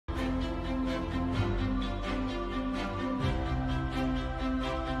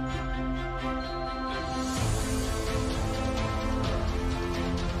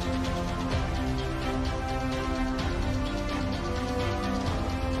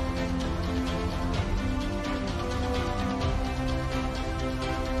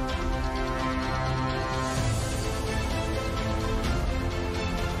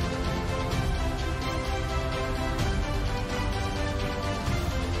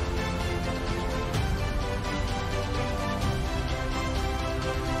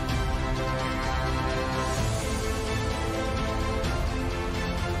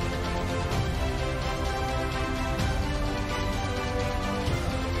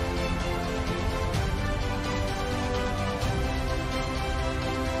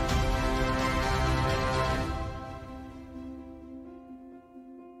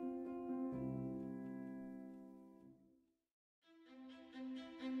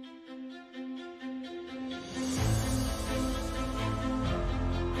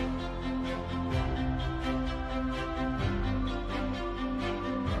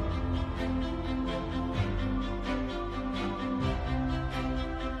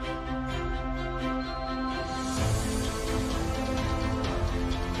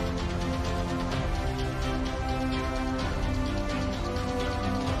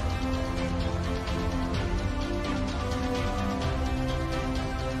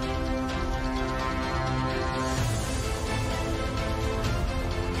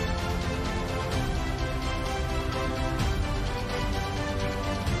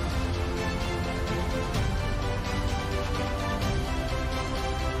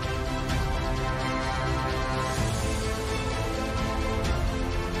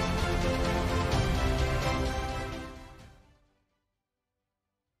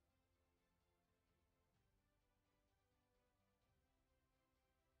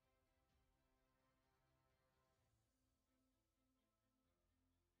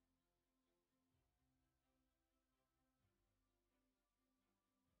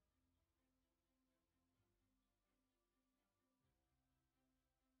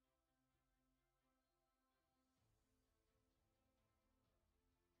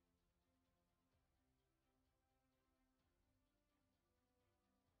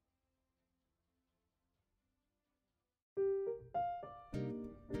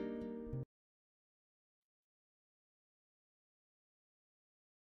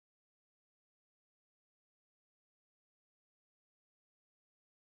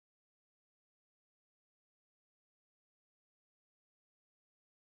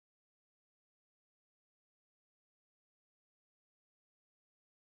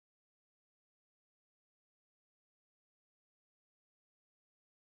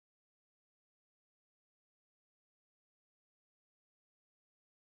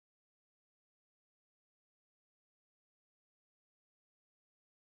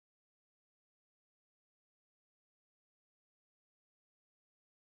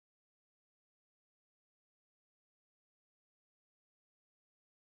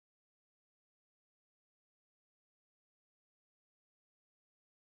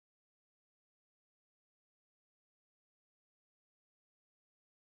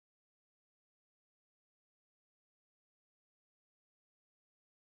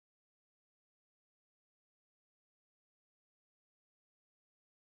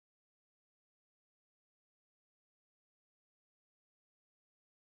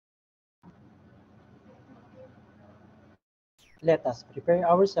Let us prepare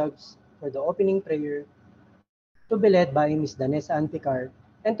ourselves for the opening prayer to be led by Ms. Danessa Anticar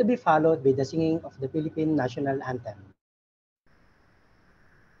and to be followed by the singing of the Philippine National Anthem.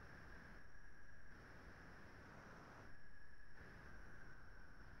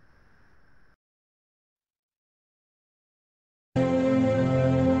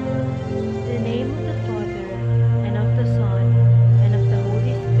 In the name of the Father, and of the Son, and of the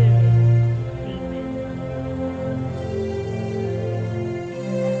Holy Spirit. Amen.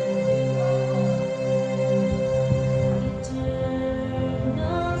 Eternal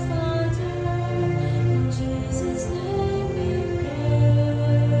Father, in Jesus' name we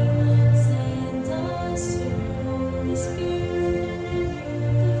pray. Send us your Holy Spirit and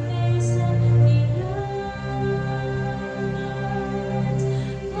renew the face of the earth.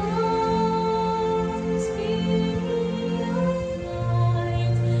 Come, Spirit of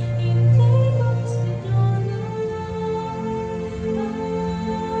light, inflame us with your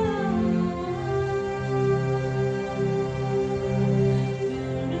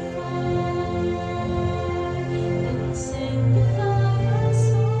and sanctify our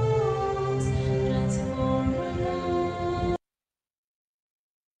souls, transform our lives.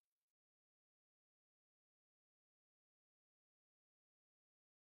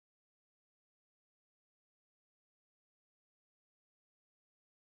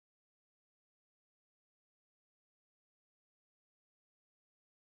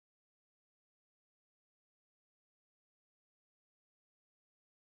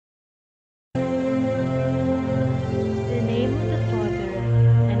 In the name of the Father,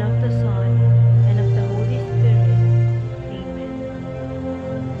 and of the Son, and of the Holy Spirit. Amen.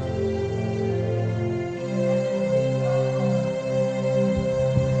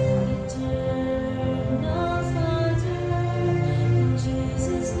 Eternal Father, in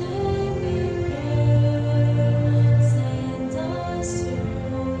Jesus' name we pray. Send us your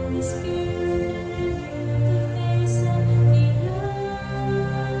Holy Spirit and renew the face of the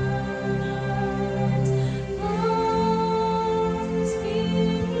earth. Come,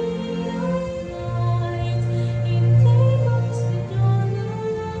 Spirit of light, inflame us with your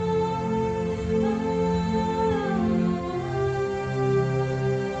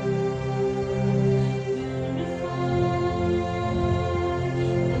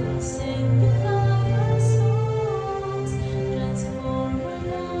and sanctify our souls, transform our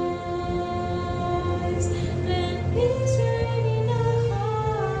lives. Let peace reign in our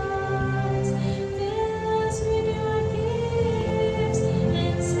hearts. Fill us with your gifts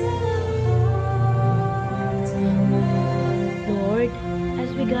and set our hearts on Lord,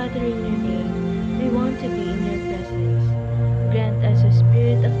 as we gather in your name, we want to be in your presence. Grant us a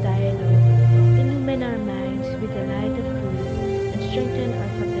spirit of dialogue, illumine our minds with the light of truth, and strengthen our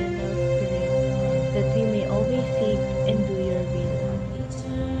fraternal spirit, that we may always seek and do your will.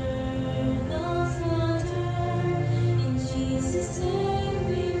 Eternal Father, in Jesus' name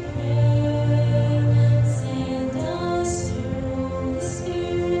we pray. Send us your Holy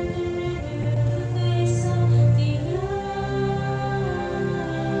Spirit and renew the face of the earth.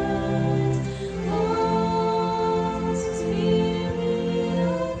 Come, Spirit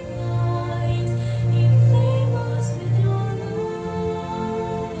of light, inflame us with your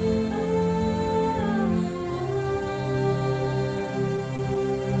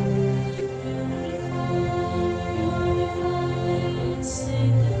and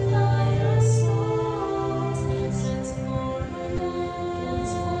sanctify our souls, transform our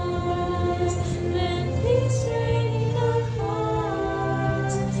lives. Let peace reign in our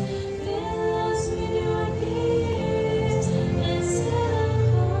hearts. Fill us with your gifts and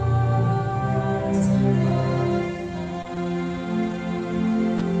set our hearts on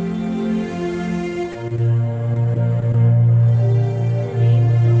In the name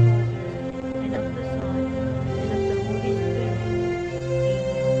of the Father, and of the Son, and of the Holy Spirit.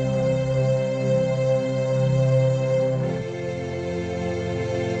 Amen.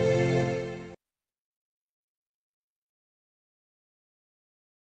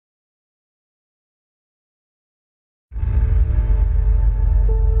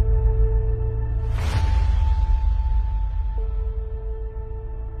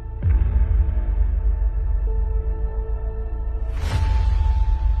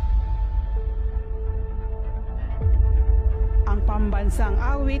 Ang pambansang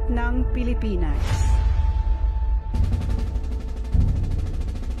awit ng Pilipinas.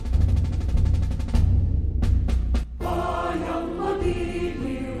 Bayang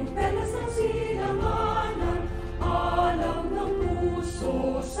magiliw, pelas ng sinanganan, alam ng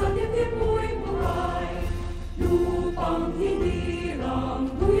puso, sa dibdib mo'y buhay. Lupang hinirang,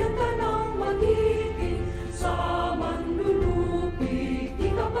 duyan ka ng magiging, sa manlulupa.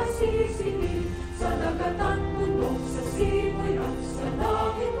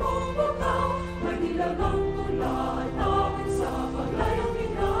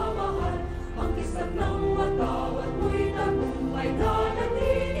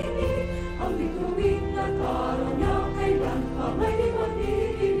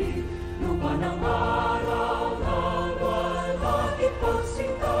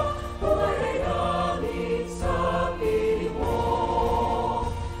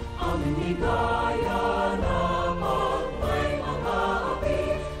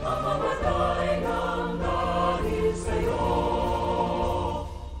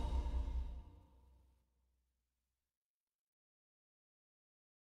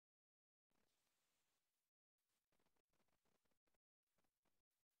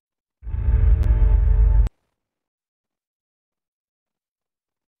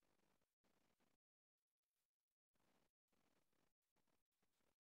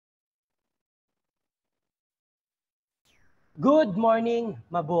 Good morning,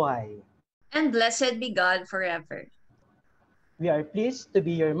 mabuhay. And blessed be God forever. We are pleased to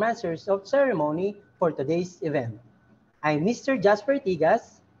be your masters of ceremony for today's event. I'm Mr. Jasper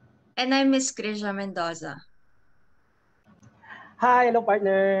Tigas. And I'm Miss Krisha Mendoza. Hi, hello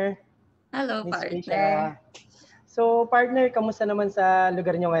partner. Hello, Miss partner. Krisha. So partner, kamusta naman sa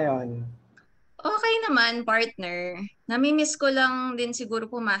lugar nyo ngayon? Okay naman, partner. Namimiss ko lang din siguro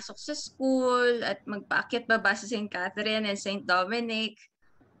pumasok sa school at magpaakyat baba sa St. Catherine and St. Dominic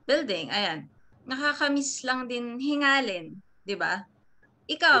building. Ayan. Nakakamiss lang din hingalin, di ba?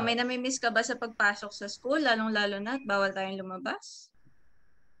 Ikaw, may Yes. namimiss ka ba sa pagpasok sa school, lalong-lalo na at bawal tayong lumabas?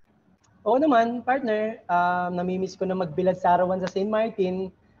 Oo naman, partner. Namimiss ko na magbilad sa arawan sa St.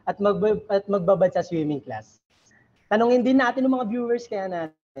 Martin at magbabad sa swimming class. Tanungin din natin ng mga viewers kaya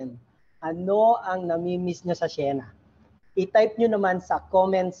natin, ano ang namimiss nyo sa Siena? I-type nyo naman sa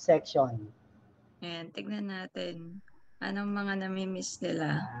comment section. Ayan, tignan natin. Anong mga namimiss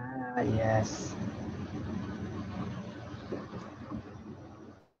nila? Yes.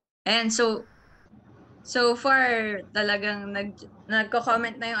 And so far talagang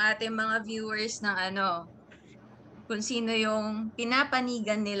nagko-comment na yung ating mga viewers ng kung sino yung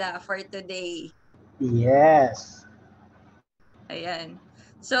pinapanigan nila for today. Yes. Ayan.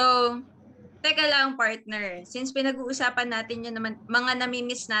 So, teka lang partner, since pinag-uusapan natin yun naman, mga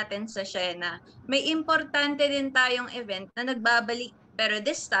namimiss natin sa Siena, may importante din tayong event na nagbabalik, pero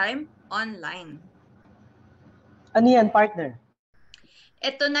this time, online. Ano yan, partner?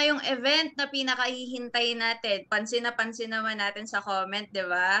 Ito na yung event na pinakahihintay natin. Pansin naman natin sa comment, di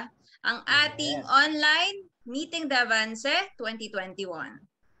ba? Ang ating Yes. online Miting De Avance 2021.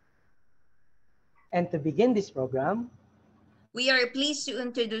 And to begin this program, We are pleased to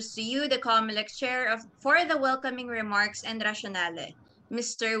introduce to you the COMELEC Chair for the welcoming remarks and rationale,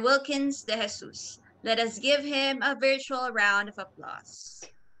 Mr. Wilkins De Jesus. Let us give him a virtual round of applause.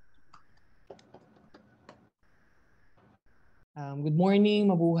 Good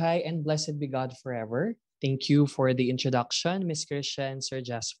morning, mabuhay, and blessed be God forever. Thank you for the introduction, Ms. Krisha and Sir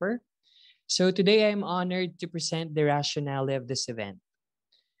Jasper. So today I'm honored to present the rationale of this event.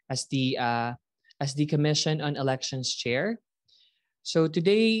 As the Commission on Elections Chair, so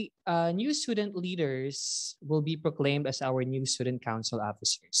today, new student leaders will be proclaimed as our new student council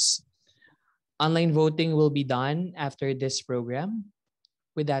officers. Online voting will be done after this program.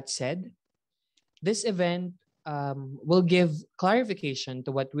 With that said, this event will give clarification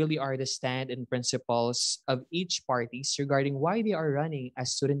to what really are the stand and principles of each parties regarding why they are running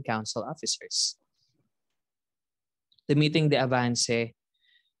as student council officers. The Miting De Avance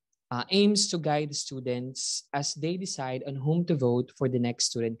aims to guide students as they decide on whom to vote for the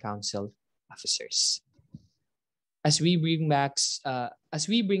next student council officers. As we bring back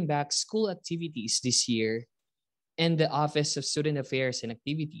school activities this year, and the Office of Student Affairs and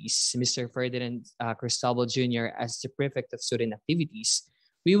Activities, Mr. Ferdinand Cristobal Jr. as the Prefect of Student Activities,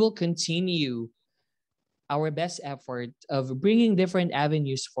 we will continue our best effort of bringing different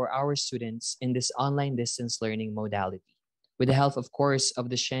avenues for our students in this online distance learning modality. With the help, of course, of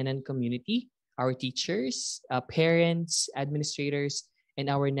the Sienan community, our teachers, parents, administrators, and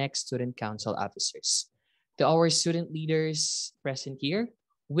our next student council officers. To our student leaders present here,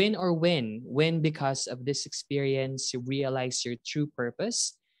 win or win because of this experience, you realize your true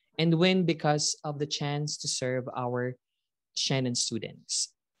purpose, and win because of the chance to serve our Shannon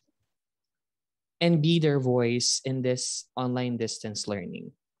students and be their voice in this online distance learning.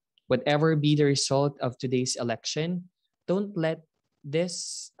 Whatever be the result of today's election, don't let the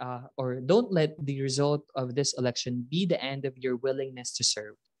result of this election be the end of your willingness to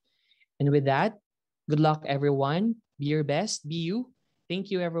serve. And with that, good luck everyone. Be your best, be you. Thank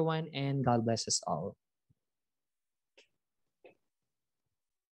you, everyone, and God bless us all.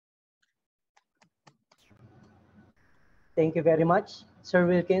 Thank you very much, Sir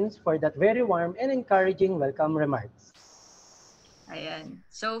Wilkins, for that very warm and encouraging welcome remarks. Ayan.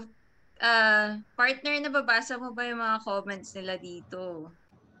 So, partner, nababasa mo ba yung mga comments nila dito?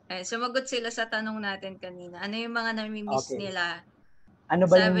 Sumagot sila sa tanong natin kanina. Ano yung mga namimiss nila? Ano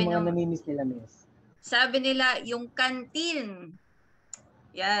ba yung mga namimiss nila, miss? Sabi nila, yung canteen.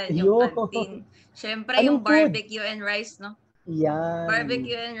 Yan, yung canteen. Siyempre, yung barbecue and rice, no? Yan.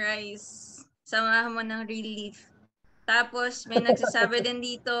 Barbecue and rice. Samahan mo ng relief. Tapos, may nagsasabi din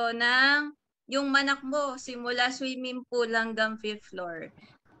dito ng yung manak mo, simula swimming pool hanggang 5th floor.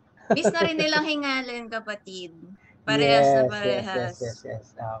 Miss na rin nilang hingalin, kapatid. Parehas na parehas.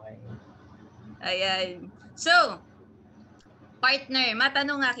 Yes. Okay. Ayan. So, partner,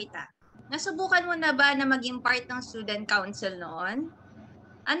 matanong nga kita. Nasubukan mo na ba na maging part ng student council noon?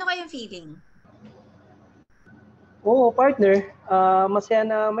 Ano kayong feeling? Oo, partner. Masaya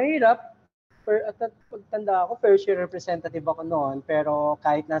na mahirap. At pagtanda ako, first year representative ako noon. Pero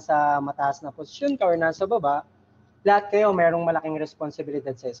kahit nasa mataas na posisyon ka or nasa baba, lahat kayo mayroong malaking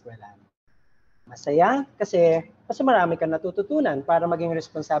responsibilidad sa eskwelahan. Masaya kasi marami kang natututunan para maging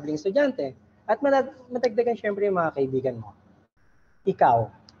responsabling estudyante. At matagdagan syempre yung mga kaibigan mo. Ikaw,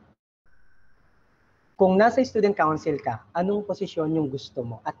 kung nasa student council ka, anong posisyon yung gusto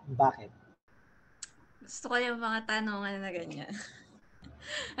mo at bakit? Gusto ko yung mga tanungan na ganyan.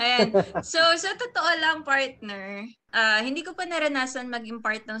 Ayan. So, sa totoo lang, partner, hindi ko pa naranasan maging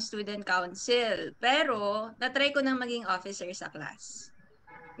part ng student council. Pero, natry ko nang maging officer sa class.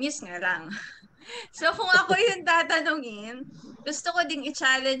 Miss nga lang. So, kung ako yung tatanungin, gusto ko ding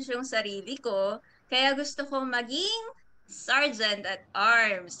i-challenge yung sarili ko. Kaya gusto ko maging sergeant at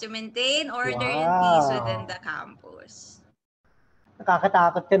arms to maintain order and peace within Wow! the campus.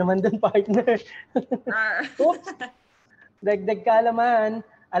 Nakakatakot ka naman dun, partner. Oops! Dagdag kaalaman,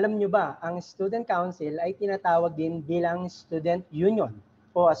 alam nyo ba, ang student council ay tinatawag din bilang student union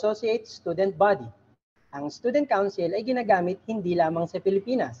o associate student body. Ang student council ay ginagamit hindi lamang sa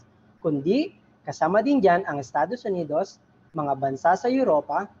Pilipinas, kundi kasama din dyan ang Estados Unidos, mga bansa sa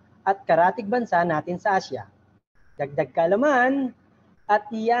Europa, at karatig bansa natin sa Asia. Dagdag kaalaman, at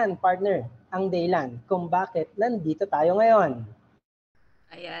iyan, partner, ang dahilan kung bakit nandito tayo ngayon.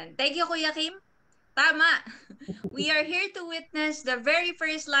 Ayan. Thank you, Kuya Kim. Tama. We are here to witness the very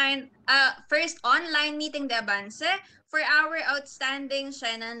first online Miting De Avance for our outstanding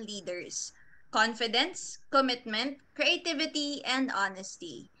Sienan Leaders. Confidence, commitment, creativity, and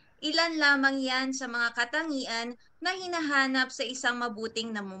honesty. Ilan lamang yan sa mga katangian na hinahanap sa isang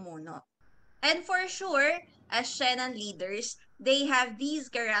mabuting namumuno. And for sure, as Sienan Leaders, they have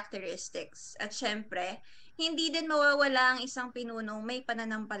these characteristics. At syempre, hindi din mawawala ang isang pinunong may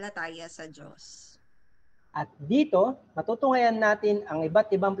pananampalataya sa Diyos. At dito, matutunghayan natin ang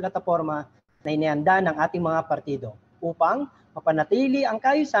iba't ibang plataforma na inihanda ng ating mga partido upang mapanatili ang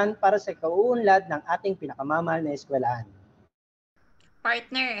kaayusan para sa kauunlad ng ating pinakamamahal na eskwelahan.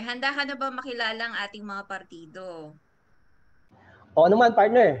 Partner, handa ka na ba makilala ang ating mga partido? Oo naman,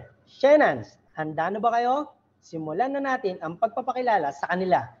 partner. Sienans, handa na ba kayo? Simulan na natin ang pagpapakilala sa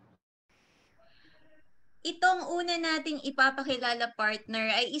kanila. Itong una nating ipapakilala,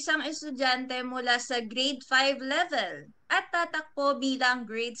 partner, ay isang estudyante mula sa grade 5 level at tatakbo bilang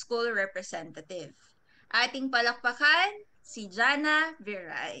grade school representative. Ating palakpakan, si Jana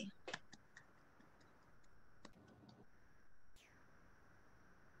Viray.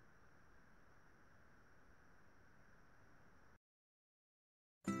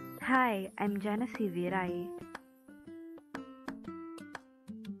 Hi, I'm Jana Viray.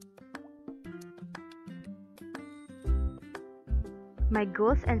 My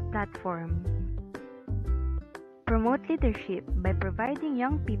goals and platform: promote leadership by providing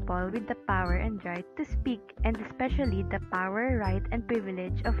young people with the power and right to speak, and especially the power, right, and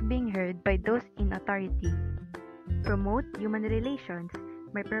privilege of being heard by those in authority. Promote human relations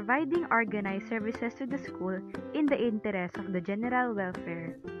by providing organized services to the school in the interest of the general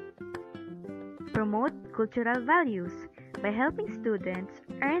welfare. Promote cultural values by helping students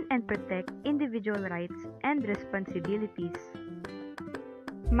earn and protect individual rights and responsibilities.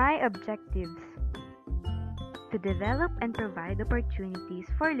 My objectives: to develop and provide opportunities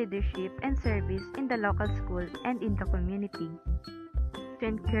for leadership and service in the local school and in the community. To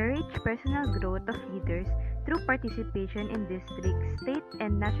encourage personal growth of leaders through participation in district, state,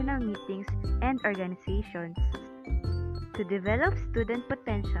 and national meetings and organizations. To develop student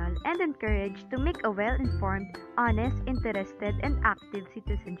potential and encourage to make a well-informed, honest, interested, and active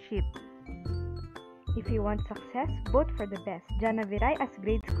citizenship. If you want success, vote for the best. Jana Viray as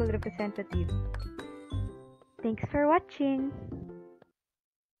grade school representative. Thanks for watching.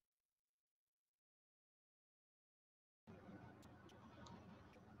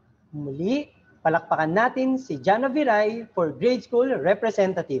 Muli, palakpakan natin si Jana Viray for grade school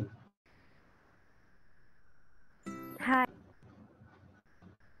representative. Hi.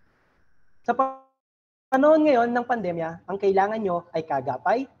 Sa panahon ngayon ng pandemya, ang kailangan nyo ay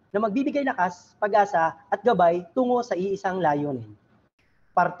kagapay na magbibigay lakas, pag-asa at gabay tungo sa iisang layunin.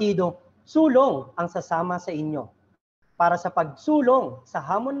 Partido, sulong ang sasama sa inyo para sa pagsulong sa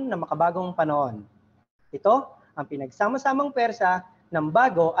hamon ng makabagong panahon. Ito ang pinagsama-samang pwersa ng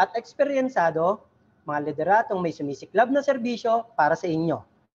bago at eksperyensado, mga lideratong may sumisiklab na serbisyo para sa inyo.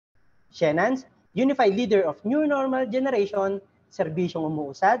 Sienans, Unified Leader of New Normal Generation, serbisyong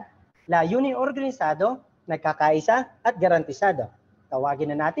umuusad, layuning organisado, nagkakaisa at garantisado.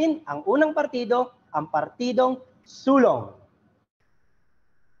 Tawagin na natin ang unang partido, ang Partidong Sulong.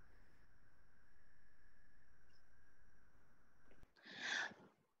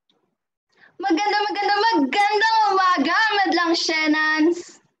 Magandang umaga, madlang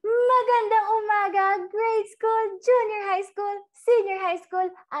Sienans! Magandang umaga, grade school, junior high school, senior high school,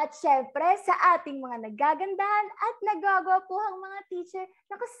 at syempre sa ating mga nagagandahan at nagagwapuhang mga teacher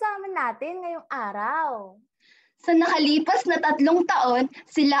na kasama natin ngayong araw. Sa nakalipas na 3 taon,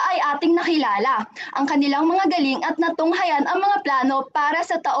 sila ay ating nakilala. Ang kanilang mga galing at natunghayan ang mga plano para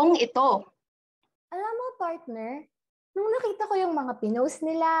sa taong ito. Alam mo, partner, nung nakita ko yung mga pinost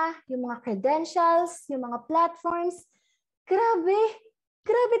nila, yung mga credentials, yung mga platforms, grabe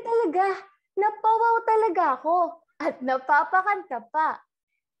talaga. Napawaw talaga ako at napapakanta pa.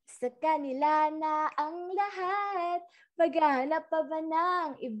 Sa kanila na ang lahat, maghahanap pa ba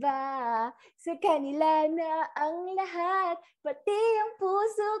ng iba? Sa kanila na ang lahat, pati ang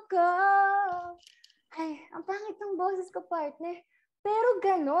puso ko. Ay, ang pangit ng boses ko, partner. Pero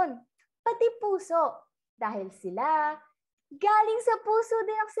ganun, pati puso. Dahil sila, galing sa puso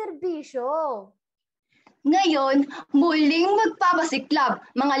din ang serbisyo. Ngayon, muling magpapasiklab,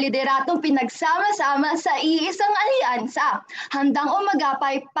 mga lideratong pinagsama-sama sa iisang alyansa. Handang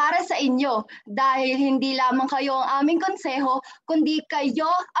umagapay para sa inyo dahil hindi lamang kayo ang aming konseho, kundi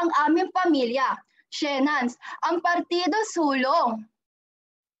kayo ang aming pamilya. Sienans, ang Partido Sulong.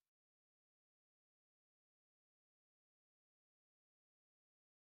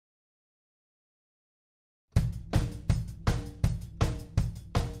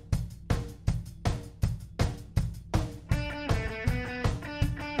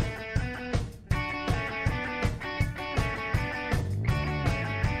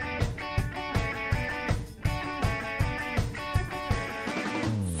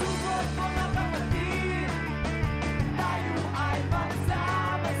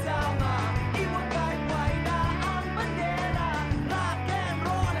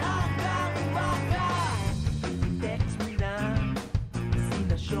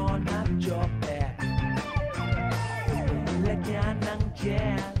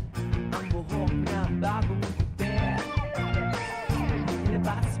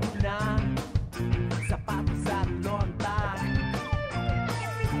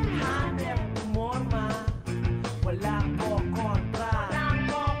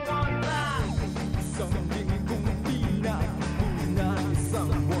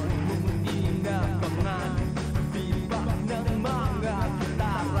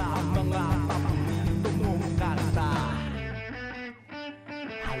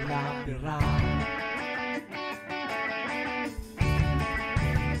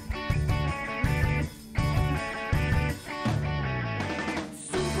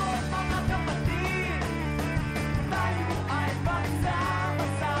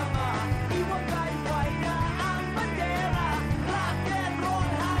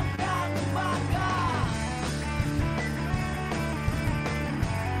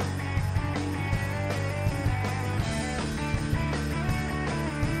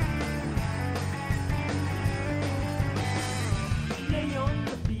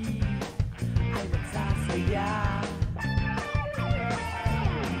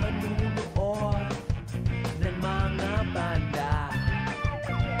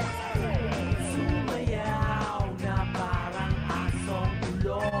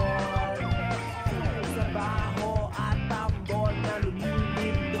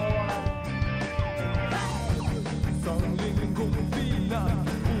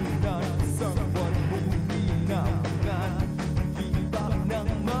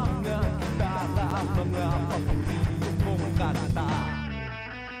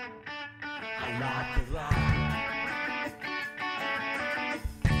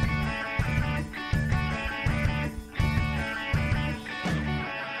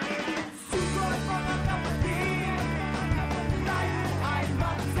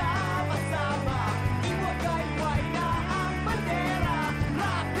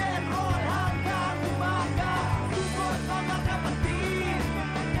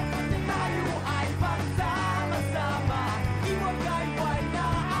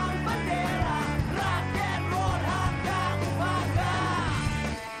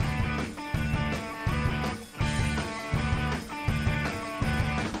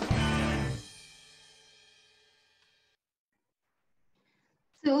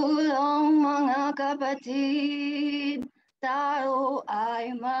 Sulong mga kapatid, tayo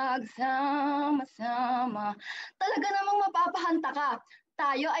ay magsama-sama. Talaga namang mapapahanta ka.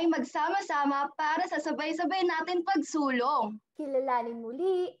 Tayo ay magsama-sama para sa sabay-sabay natin pagsulong. Kilalanin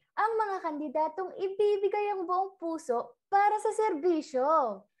muli ang mga kandidatong ibibigay ang buong puso para sa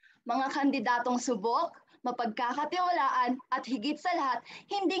serbisyo. Mga kandidatong subok, mapagkakatiwalaan at higit sa lahat,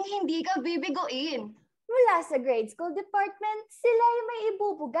 hinding-hindi ka bibiguin. Mula sa grade school department, sila ay may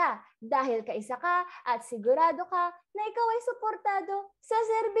ibubuga dahil kaisa ka at sigurado ka na ikaw ay suportado sa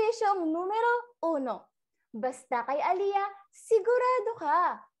serbisyong numero 1. Basta kay Aliyah, sigurado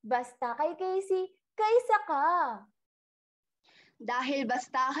ka. Basta kay Casey, kaisa ka. Dahil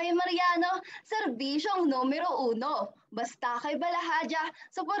basta kay Mariano, serbisyong numero 1. Basta kay Balahadja,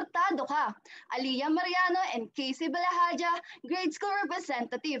 suportado ka. Aliyah Mariano and Casey Balahadja, grade school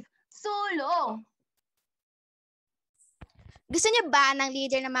representative. Sulong! Gusto niyo ba ng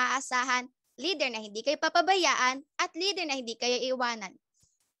leader na maaasahan, leader na hindi kayo papabayaan, at leader na hindi kayo iwanan?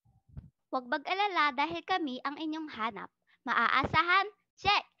 Huwag mag-alala dahil kami ang inyong hanap. Maaasahan?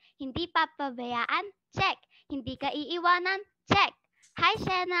 Check. Hindi papabayaan? Check. Hindi ka iiwanan? Check. Hi,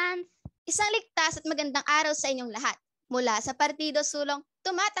 Sienans! Isang ligtas at magandang araw sa inyong lahat. Mula sa Partido Sulong,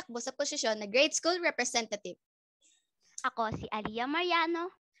 tumatakbo sa posisyon na grade school representative. Ako si Aliyah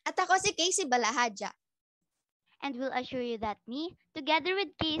Mariano. At ako si Casey Balahadja. And will assure you that me, together with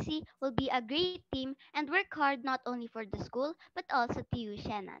Casey, will be a great team and work hard not only for the school, but also to you,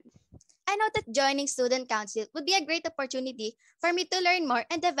 Sienans. I know that joining Student Council would be a great opportunity for me to learn more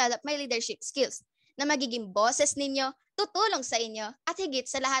and develop my leadership skills, na magiging boses ninyo, tutulong sa inyo, at higit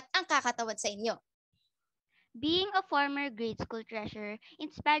sa lahat ang kakatawad sa inyo. Being a former grade school treasurer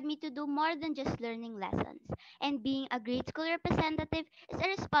inspired me to do more than just learning lessons. And being a grade school representative is a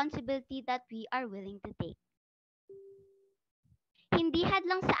responsibility that we are willing to take. Hindi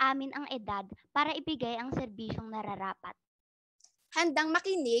hadlang sa amin ang edad para ibigay ang serbisyong nararapat. Handang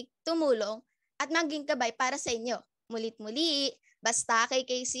makinig, tumulong, at maging gabay para sa inyo. Mulit-muli, basta kay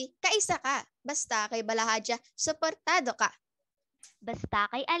Casey, kaisa ka. Basta kay Balahadja, suportado ka. Basta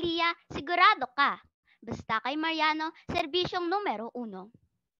kay Aliyah, sigurado ka. Basta kay Mariano, serbisyong numero 1.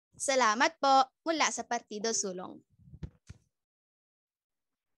 Salamat po mula sa Partido Sulong.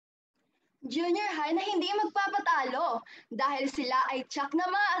 Junior high na hindi magpapatalo dahil sila ay tsak na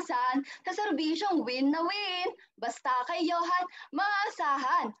maasahan sa serbisyong win na win. Basta kay Johan,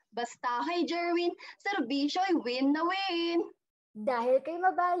 maasahan. Basta kay Jerwin, serbisyo'y win na win. Dahil kay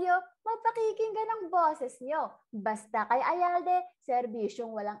Mabalyo, mapakikinggan ang boses nyo. Basta kay Ayalde,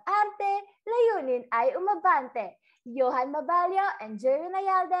 serbisyong walang arte, layunin ay umabante. Johan Mabalyo and Jerwin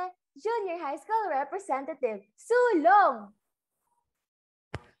Ayalde, Junior High School Representative. Sulong!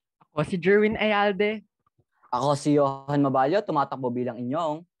 Ako si Jerwin Ayalde. Ako si Johan Mabalyo, tumatakbo bilang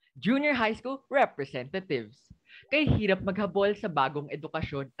inyong Junior High School Representatives. Kay hirap maghabol sa bagong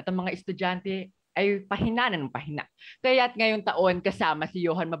edukasyon at ang mga estudyante ay pahina ng pahina. Kaya't ngayong taon kasama si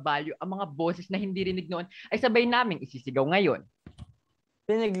Johan Mabalyo, ang mga boses na hindi rinig noon ay sabay naming isisigaw ngayon.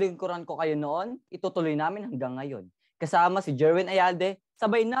 Pinaglingkuran ko kayo noon, itutuloy namin hanggang ngayon. Kasama si Jerwin Ayalde,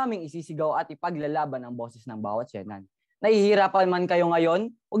 sabay naming isisigaw at ipaglalaban ang boses ng bawat Sienan. Nahihirapan man kayo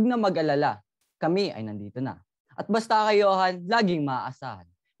ngayon, huwag na mag-alala. Kami ay nandito na. At basta kay Johan, laging maaasahan.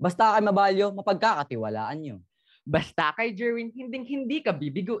 Basta kay Mabalyo, mapagkakatiwalaan nyo. Basta kay Jerwin, hindi ka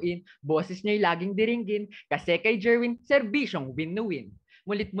bibiguin, boses niya'y laging diringgin, kasi kay Jerwin, serbisyong win na win.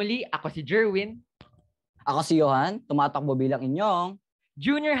 Mulit-muli, ako si Jerwin. Ako si Johan, tumatakbo bilang inyong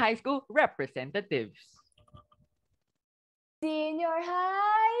Junior High School Representatives. Senior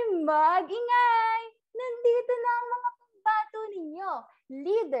High, mag-ingay! Nandito na ang mga pambato ninyo.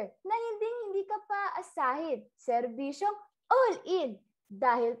 Leader na hindi ka pa asahin. Serbisyong all-in.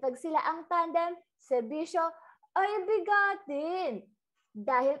 Dahil pag sila ang tandem, serbisyo ay bigatin.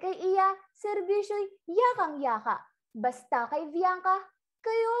 Dahil kay Iya, serbisyo'y yakang-yaka. Basta kay Bianca,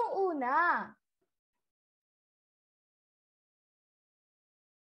 kayo ang una.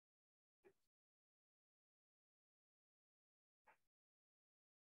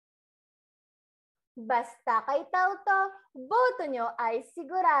 Basta kay Tauto, boto nyo ay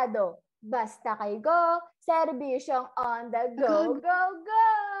sigurado. Basta kay Go, serbisyong on the go, go, go!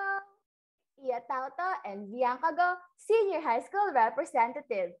 Iya Tauto and Bianca Go, Senior High School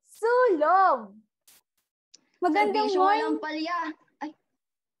Representative. Sulong! Magandang morning.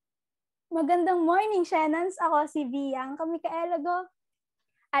 Magandang morning, Sienans. Ako si Bianca Micaela Go.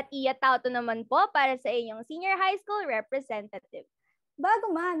 At Iya Tauto naman po para sa inyong Senior High School Representative.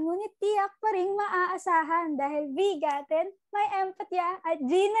 Bago man, ngunit tiyak pa rin maaasahan dahil bigatin, may empatya at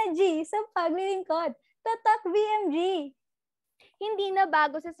Gina G sa paglilingkod. Tatak BMG! Hindi na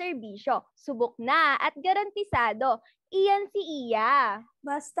bago sa serbisyo, subok na at garantisado. Iyan si Iya.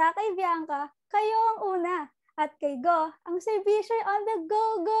 Basta kay Bianca, kayo ang una. At kay Go, ang serbisyo ay on the go,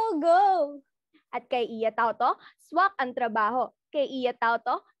 go, go! At kay Iya Tauto, swak ang trabaho. Kay Iya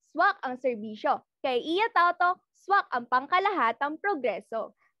Tauto, swak ang serbisyo. Kay Iya Tauto, swak ang pangkalahatang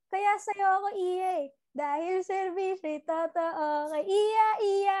progreso. Kaya sa'yo ako iya dahil servisyo'y totoo kay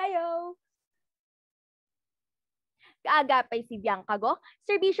iya yo. Kaagapay si Bianca Go.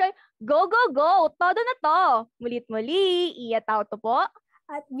 Serbisyo'y go, go, go! Todo na to! Mulit-muli, Iya Tauto po.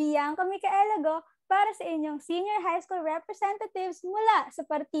 At Bianca Micaela Go para sa inyong senior high school representatives mula sa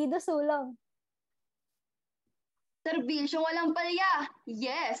Partido Sulong. Serbisyong walang palya,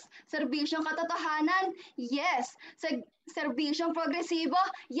 yes. Serbisyong katotohanan, yes. Serbisyong progresibo,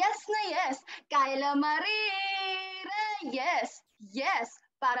 yes na yes. Kayla Marire, yes. Yes,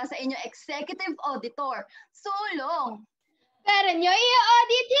 para sa inyong executive auditor, sulong. Pero nyo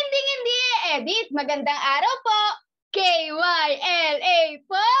i-audit, hindi i-edit. Magandang araw po. KYLA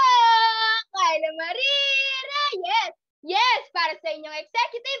po! Kayla Marira, yes. Yes, para sa inyong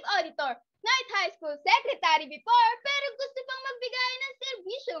executive auditor. Night high school secretary before, pero gusto pang magbigay ng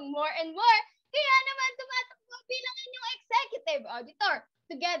serbisyong more and more. Kaya naman tumatakbo bilang inyong executive auditor.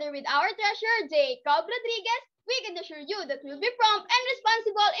 Together with our treasurer, Jacob Rodriguez, we can assure you that we'll be prompt and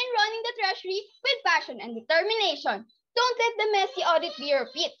responsible in running the treasury with passion and determination. Don't let the messy audit be your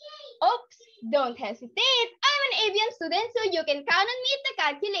repeat. Oops, don't hesitate. I'm an ABM student, so you can count on me to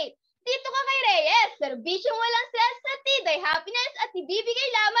calculate. Dito ka kay Reyes, serbisyong walang stress sa Taytay happiness at ibibigay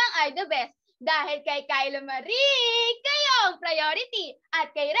lamang ay the best. Dahil kay Kayla Marie, kayo ang priority. At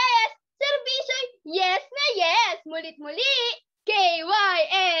kay Reyes, serbisyo'y yes na yes. Mulit-muli,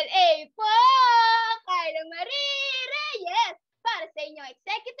 KYLA po! Kayla Marie Reyes para sa inyong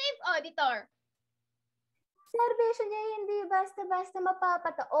executive auditor. Serbisyo niya hindi basta-basta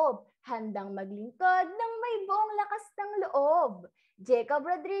mapapataob, handang maglingkod ng may buong lakas ng loob. Jacob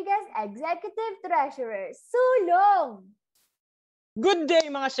Rodriguez, Executive Treasurer, sulong! Good day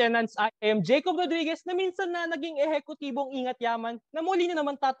mga Sienans! I am Jacob Rodriguez na minsan na naging ehekutibong ingat yaman na muli na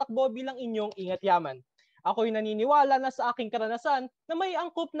naman tatakbo bilang inyong ingat yaman. Ako'y naniniwala na sa aking karanasan na may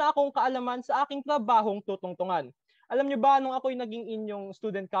angkop na akong kaalaman sa aking trabahong tutungtungan. Alam niyo ba, nung ako'y naging inyong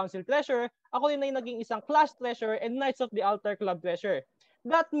student council treasurer, ako rin ay naging isang class treasurer and Knights of the Altar Club treasurer.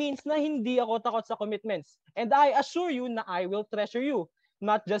 That means na hindi ako takot sa commitments. And I assure you na I will treasure you.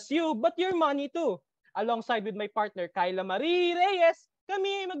 Not just you, but your money too. Alongside with my partner, Kayla Marie Reyes,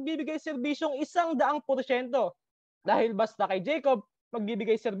 kami ay magbibigay serbisyong 100%. Dahil basta kay Jacob,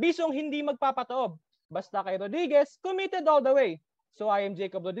 magbibigay serbisyong hindi magpapataob. Basta kay Rodriguez, committed all the way. So I am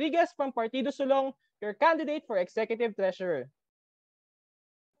Jacob Rodriguez from Partido Sulong, your candidate for Executive Treasurer.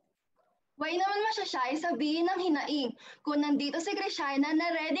 Why naman masyashay sabihin ng hinaing kung nandito si Krishina na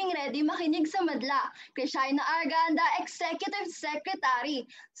ready makinig sa madla. Krishina Arganda, Executive Secretary.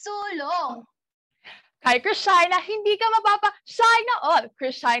 Sulong! Kay Krishina, hindi ka mapapa-shine all.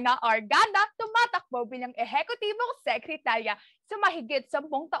 Krishina Arganda, tumatakbo bilang ehekutibong sekretarya. Sa mahigit 10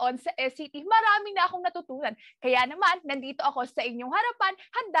 taon sa SCT, marami na akong natutunan. Kaya naman, nandito ako sa inyong harapan,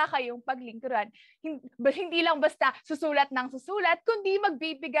 handa kayong paglingkuran. Hindi lang basta susulat ng susulat, kundi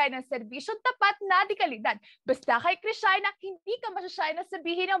magbibigay ng serbisyong tapat na dekalidad. Basta kay Krishina, hindi ka masyashay na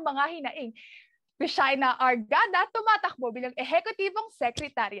sabihin ng mga hinaing. Krishina Arganda, tumatakbo bilang ehekutibong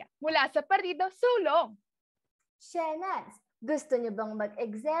sekretarya mula sa Partido Sulong. Sienans, gusto niyo bang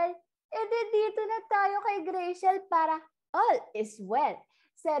mag-excel? Dito na tayo kay Graciel para all is well.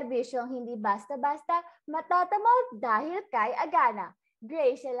 Serbisyong hindi basta-basta matatamaw dahil kay Agana.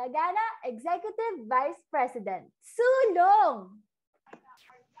 Graciel Agana, Executive Vice President. Sulong!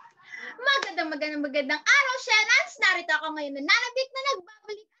 Magandang araw, Sienans! Narito ako ngayon nananabik na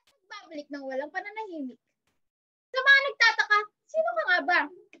nagbabalik ng walang pananahimik. Sa mga nagtataka, sino ka nga ba?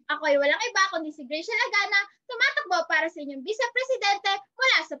 Ako ay walang iba kundi si Graciel Agana, tumatakbo para sa inyong vice-presidente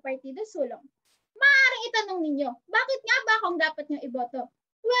mula sa Partido Sulong. Maaaring itanong ninyo, bakit nga ba akong dapat niyong iboto?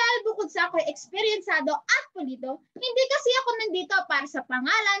 Well, bukod sa ako'y eksperyensado at pulido, hindi kasi ako nandito para sa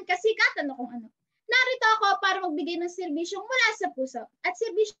pangalan, kasikatan o kung ano. Narito ako para magbigay ng serbisyong mula sa puso at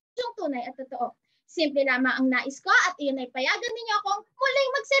serbisyong tunay at totoo. Simple lamang ang nais ko at iyon ay payagan ninyo akong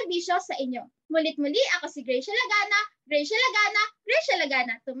muling magserbisyo sa inyo. Mulit-muli ako si Graciel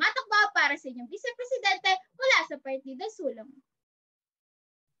Agana, tumatakbo para sa inyong vice-presidente mula sa Partido Sulong.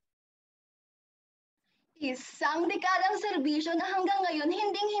 Isang dekadang serbisyo na hanggang ngayon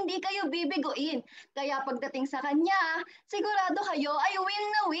hindi kayo bibiguin. Kaya pagdating sa kanya, sigurado kayo ay win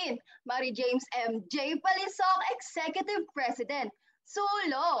na win. Mary James M.J. Palisok, Executive President.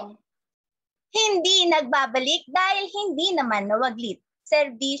 Sulong! Hindi nagbabalik dahil hindi naman nawaglit.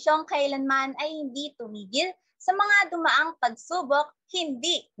 Serbisyong kailanman ay hindi tumigil, sa mga dumaang pagsubok,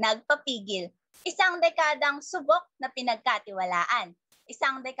 hindi nagpapigil. Isang dekadang subok na pinagkatiwalaan.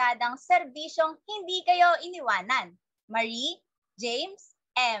 Isang dekadang serbisyong hindi kayo iniwanan. Marie James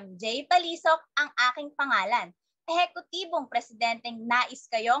M.J. Palisok ang aking pangalan. Ehekutibong presidenteng nais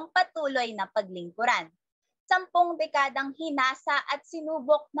kayong patuloy na paglingkuran. 10 dekadang hinasa at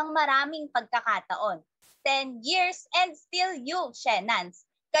sinubok ng maraming pagkakataon. 10 years and still you, Shenans.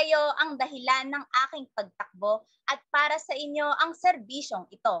 Kayo ang dahilan ng aking pagtakbo at para sa inyo ang serbisyong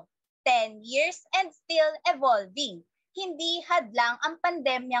ito. 10 years and still evolving. Hindi hadlang ang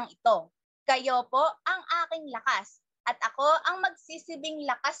pandemyang ito. Kayo po ang aking lakas at ako ang magsisibing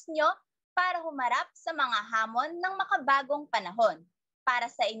lakas nyo para humarap sa mga hamon ng makabagong panahon. Para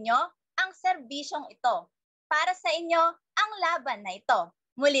sa inyo ang serbisyong ito. Para sa inyo ang laban na ito.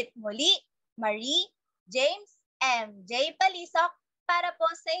 Mulit-muli, Marie, James, MJ Palisok, para po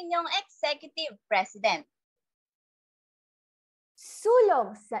sa inyong Executive President.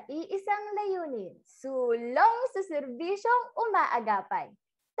 Sulong sa iisang layunin, sulong sa serbisyong umaagapay.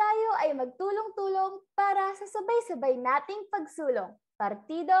 Tayo ay magtulong-tulong para sa sabay-sabay nating pagsulong.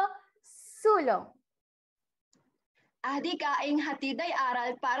 Partido, sulong. Adhikaing hatid ay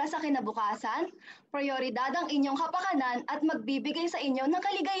aral para sa kinabukasan, prioridad ang inyong kapakanan at magbibigay sa inyo ng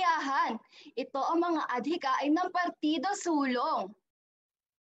kaligayahan. Ito ang mga adhikain ng Partido Sulong.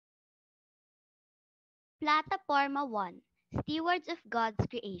 Plataforma 1. Stewards of God's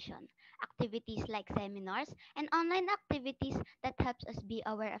creation. Activities like seminars and online activities that helps us be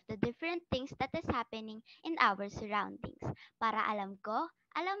aware of the different things that is happening in our surroundings. Para alam ko,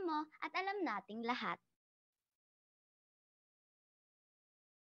 alam mo, at alam nating lahat.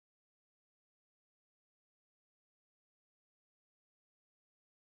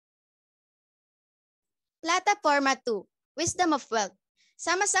 Plataforma 2. Wisdom of Wealth.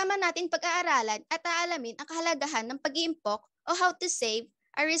 Sama-sama natin pag-aaralan at aalamin ang kahalagahan ng pag-iimpok o how to save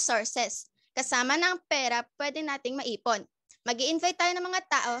our resources. Kasama ng pera pwede nating maipon. Mag-i-invite tayo ng mga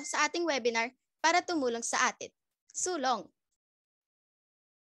tao sa ating webinar para tumulong sa atin. Sulong!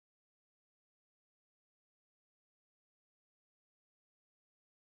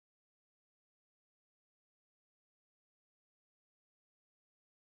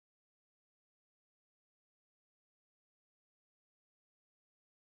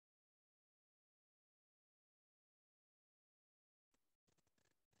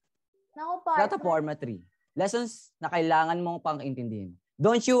 Plataforma 3. Lessons na kailangan mong pang-intindihin.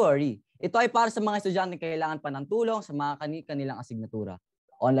 Don't you worry. Ito ay para sa mga estudyante kailangan pa ng tulong sa mga kanilang asignatura.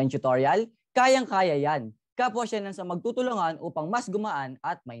 Online tutorial, kayang-kaya yan. Kapwa siya sa magtutulungan upang mas gumaan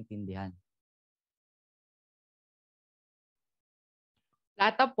at maintindihan.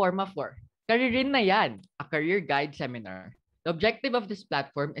 Plataforma 4. Karirin na yan, a career guide seminar. The objective of this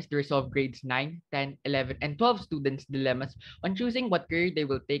platform is to resolve grades 9, 10, 11, and 12 students' dilemmas on choosing what career they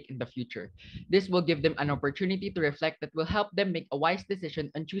will take in the future. This will give them an opportunity to reflect that will help them make a wise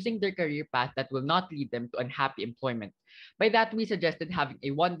decision on choosing their career path that will not lead them to unhappy employment. By that, we suggested having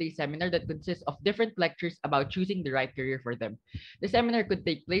a one-day seminar that consists of different lectures about choosing the right career for them. The seminar could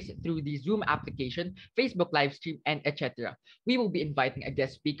take place through the Zoom application, Facebook live stream, and etc. We will be inviting a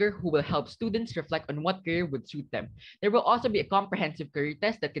guest speaker who will help students reflect on what career would suit them. There will also be a comprehensive career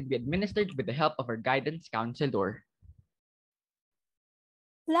test that can be administered with the help of our guidance counselor.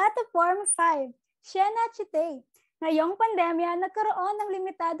 Plataform 5. Siena Chitay. Ngayong pandemya, nagkaroon ng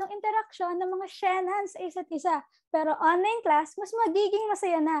limitadong interaksyon ng mga Sienans sa isa't isa. Pero online class, mas magiging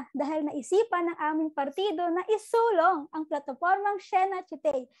masaya na dahil naisipan ng aming partido na isulong ang plataformang Siena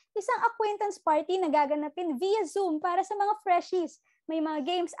Chitay. Isang acquaintance party na gaganapin via Zoom para sa mga freshies. May mga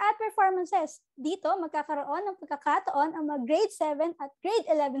games at performances. Dito, magkakaroon ng pagkakataon ang mga grade 7 at grade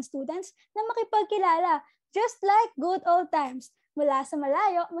 11 students na makipagkilala, just like good old times. Mula sa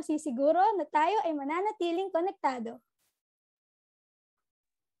malayo, masisiguro na tayo ay mananatiling konektado.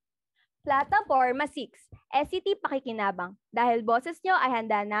 Plataforma 6, SCT Pakikinabang. Dahil boses nyo ay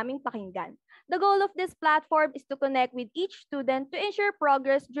handa naming pakinggan. The goal of this platform is to connect with each student to ensure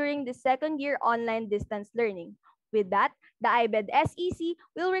progress during the second-year online distance learning. With that, the IBED SEC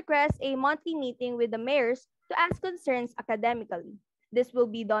will request a monthly meeting with the mayors to ask concerns academically. This will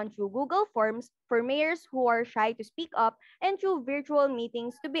be done through Google Forms for mayors who are shy to speak up and through virtual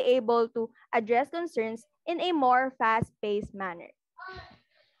meetings to be able to address concerns in a more fast-paced manner.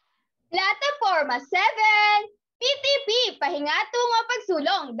 Plataforma 7! PTP, pahinga tungo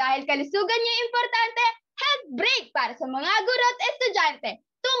pagsulong. Dahil kalusugan niyo importante, health break para sa mga guro at estudyante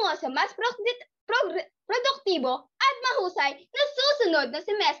tungo sa mas produktibo at mahusay na susunod na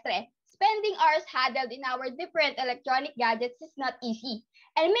semestre. Spending hours huddled in our different electronic gadgets is not easy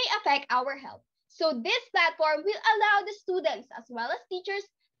and may affect our health. So this platform will allow the students as well as teachers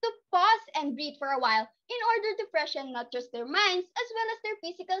to pause and breathe for a while in order to freshen not just their minds as well as their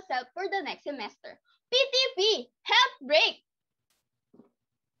physical self for the next semester. PTP, health break!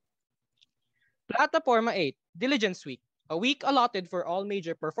 Plataforma 8, Diligence Week, a week allotted for all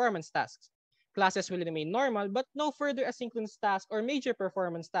major performance tasks. Classes will remain normal, but no further asynchronous task or major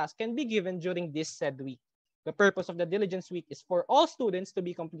performance task can be given during this said week. The purpose of the Diligence Week is for all students to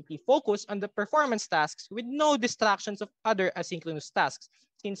be completely focused on the performance tasks with no distractions of other asynchronous tasks,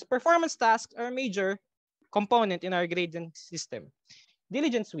 since performance tasks are a major component in our grading system.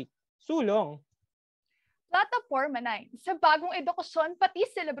 Diligence Week, sulong. Plataforma 9. Sa bagong edukasyon, pati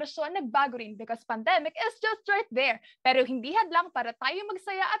selebrasyon nagbago rin because pandemic is just right there. Pero hindi hadlang para tayo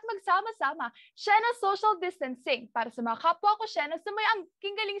magsaya at magsama-sama. Siena social distancing para sa mga kapwa ko Siena sa may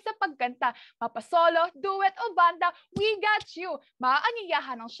angking galing sa pagkanta. Mapasolo, duet o banda, we got you.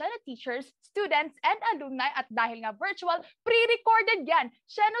 Maaanyayahan ng Siena teachers, students, and alumni at dahil nga virtual, pre-recorded yan.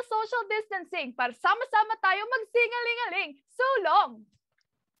 Siena social distancing para sama-sama tayo magsingaling-aling. So long!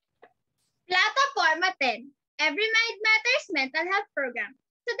 Plataforma 10, Every Mind Matters Mental Health Program.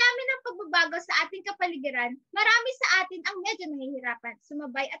 Sa dami ng pagbabago sa ating kapaligiran, marami sa atin ang medyo nahihirapan,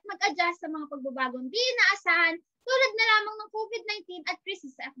 sumabay at mag-adjust sa mga pagbabagong di inaasahan tulad na lamang ng COVID-19 at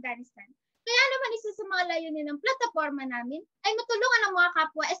krisis sa Afghanistan. Kaya naman isa sa mga layunin ng plataforma namin ay matulungan ang mga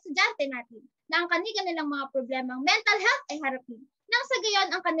kapwa estudyante natin na ang kanilang mga problemang mental health ay harapin. Nang sa gayon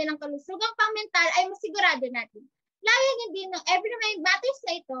ang kanilang kalusugang pang-mental ay masigurado natin. Layunin din ng Every Mind Matters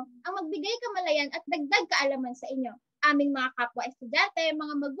na ito ang magbigay kamalayan at dagdag kaalaman sa inyo, aming mga kapwa estudyante,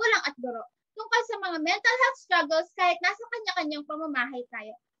 mga magulang at guro, tungkol sa mga mental health struggles kahit nasa kanya-kanyang pamamahay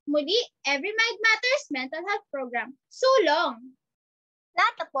tayo. Muli, Every Mind Matters Mental Health Program. Sulong!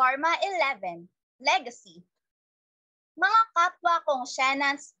 Plataforma 11, Legacy. Mga kapwa kong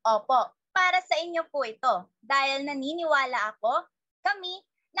Sienans, opo, para sa inyo po ito dahil naniniwala ako, kami,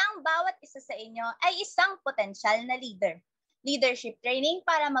 na ang bawat isa sa inyo ay isang potensyal na leader. Leadership training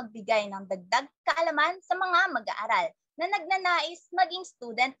para magbigay ng dagdag kaalaman sa mga mag-aaral na nagnanais maging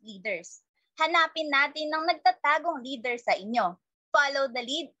student leaders. Hanapin natin ng nagtatagong leader sa inyo. Follow the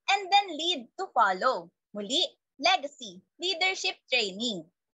lead and then lead to follow. Muli, Legacy, Leadership Training.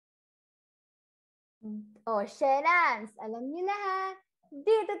 O, Sienans, alam niyo na ha,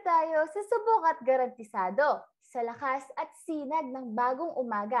 dito tayo sa subok at garantisado, sa lakas at sinag ng bagong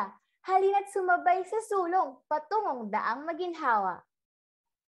umaga. Halina't sumabay sa sulong patungong daang maginhawa.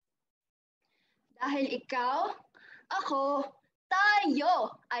 Dahil ikaw, ako,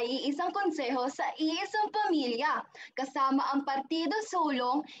 tayo ay iisang konseho sa iisang pamilya. Kasama ang partido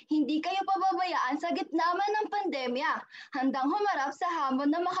sulong, hindi kayo pababayaan sa gitna man ng pandemya. Handang humarap sa hamon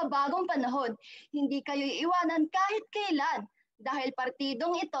ng makabagong panahon. Hindi kayo iiwanan kahit kailan. Dahil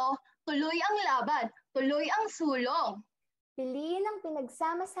partidong ito, tuloy ang laban, tuloy ang sulong. Piliin ang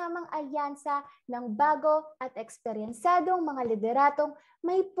pinagsama-samang alyansa ng bago at eksperyensadong mga lideratong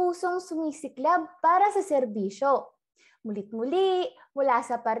may pusong sumisiklab para sa serbisyo. Mulit-muli, mula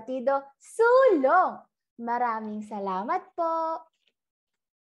sa partido, sulong! Maraming salamat po!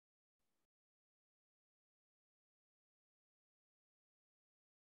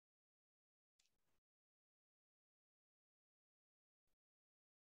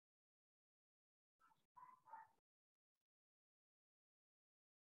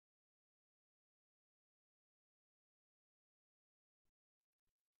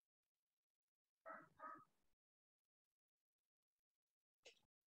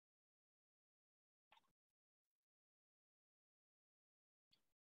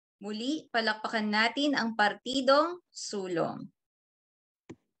 Muli, palakpakan natin ang partidong sulong.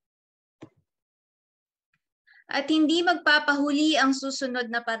 At hindi magpapahuli ang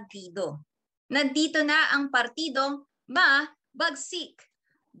susunod na partido. Nandito na ang partidong mabagsik.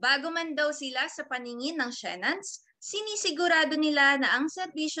 Bago man daw sila sa paningin ng Sienans, sinisigurado nila na ang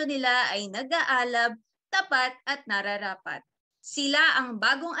serbisyo nila ay nag-aalab, tapat at nararapat. Sila ang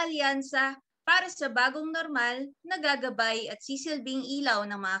bagong alyansa para sa bagong normal na gagabay at sisilbing ilaw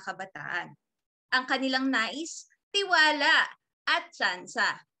ng mga kabataan. Ang kanilang nais, tiwala at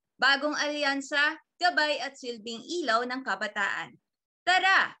tsansa. Bagong alyansa, gabay at silbing ilaw ng kabataan.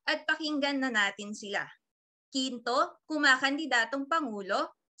 Tara at pakinggan na natin sila. Quinto, kumakandidatong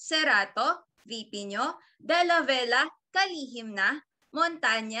Pangulo, Serato, VP nyo, Della Vela, kalihim na,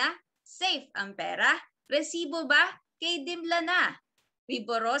 Montanya, safe ang pera, resibo ba, kay Dimla na.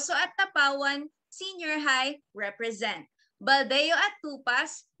 Riboroso at Tapawan, Senior High, represent. Baldeo at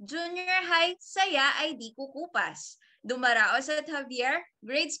Tupas, Junior High, saya ay di kukupas. Dumaraos at Javier,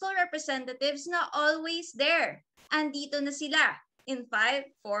 grade school representatives na always there. Andito na sila in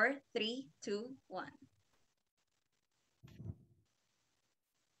 5, 4, 3, 2,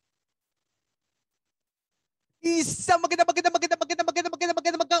 1. Isang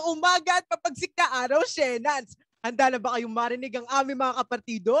magandang umaga at papagsik na araw, Sienans. Handa na ba kayong marinig ang aming mga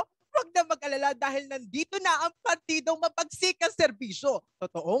kapartido? Huwag na mag-alala dahil nandito na ang partidong mapagsikang serbisyo,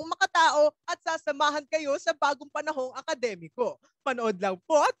 totoong makatao at sasamahan kayo sa bagong panahong akademiko. Panood lang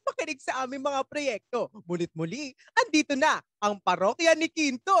po at makinig sa aming mga proyekto. Mulit-muli, andito na ang parokya ni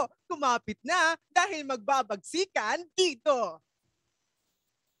Quinto. Kumapit na dahil magbabagsikan dito.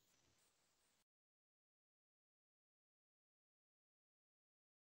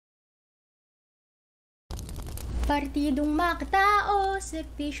 Partidong makatao,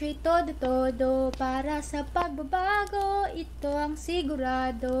 serbisyo'y todo-todo. Para sa pagbabago, ito ang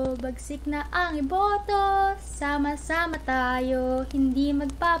sigurado. Bagsik na ang iboto, sama-sama tayo, hindi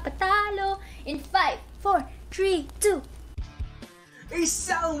magpapatalo. In 5, 4, 3, 2.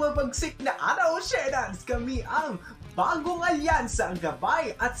 Isang mabagsik na araw, Sienans! Kami ang bagong alyansa, ang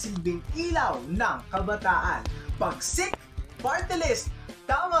gabay at silbing ilaw ng kabataan. Bagsik Party List!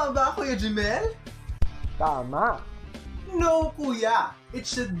 Tama ba, Kuya Jimel? Tama. No, kuya. It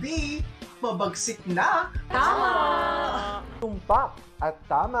should be mabagsik na. Tama! Tumpak at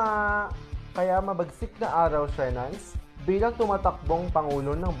tama. Kaya mabagsik na araw, Sienans. Bilang tumatakbong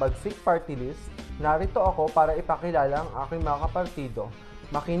Pangulo ng Bagsik Party List, narito ako para ipakilala ang aking mga kapartido.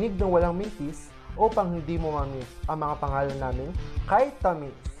 Makinig ng walang mintis upang hindi mo mamiss ang mga pangalan namin kahit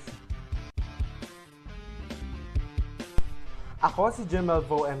tamis. Ako si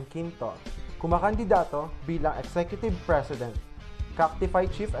Jemelvo M. Quinto, kumakandidato bilang Executive President, Cactify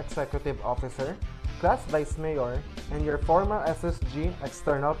Chief Executive Officer, Class Vice Mayor, and your former SSG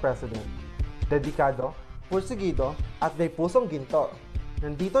External President. Dedikado, pursigido, at may pusong ginto.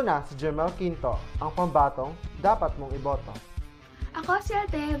 Nandito na si Jemel Quinto, ang pambatong dapat mong iboto. Ako si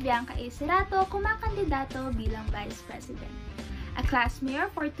Althea Bianca A. Cerato, kumakandidato bilang Vice President. A Class Mayor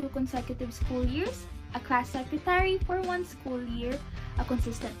for 2 consecutive school years, a Class Secretary for 1 school year, a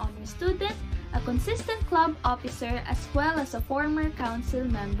consistent honor student, a consistent club officer, as well as a former council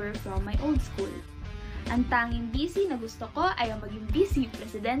member from my old school. Ang tanging busy na gusto ko ay ang maging busy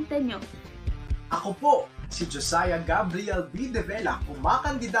presidente nyo. Ako po, si Josiah Gabriel B. De Vela,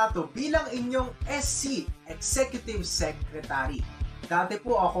 kumakandidato bilang inyong SC, Executive Secretary. Dati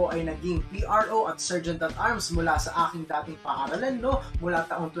po ako ay naging PRO at Sergeant at Arms mula sa aking dating paaralan, mula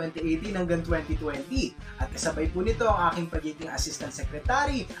taong 2018 hanggang 2020. At kasabay po nito ang aking pagiging Assistant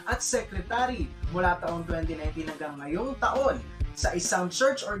Secretary at Secretary mula taong 2019 hanggang ngayong taon sa isang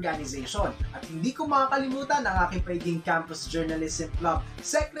church organization. At hindi ko makakalimutan ang aking pagiging Campus Journalism Club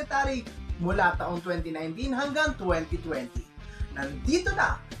Secretary mula taong 2019 hanggang 2020. Nandito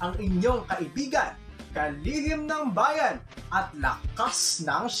na ang inyong kaibigan, kalihim ng bayan at lakas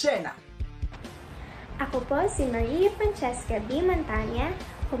ng Siena. Ako po si Maria Francesca B. Montanya,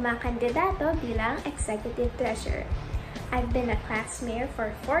 kumakandidato bilang Executive Treasurer. I've been a class mayor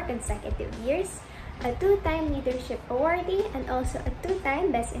for 4 consecutive years, a 2-time leadership awardee, and also a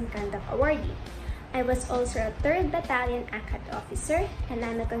 2-time Best in Conduct awardee. I was also a 3rd Battalion ACAT officer, and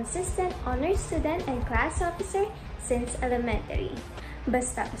I'm a consistent honor student and class officer since elementary.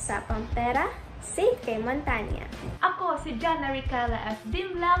 Basta usapang pera, safe kay Montanya. Ako si Jana Ricala F.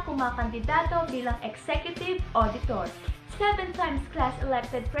 Dimla, kumakandidato bilang Executive Auditor. 7 times class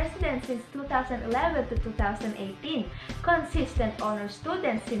elected president since 2011 to 2018. Consistent honor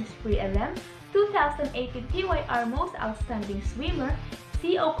student since pre-LM. 2018 TYR Most Outstanding Swimmer.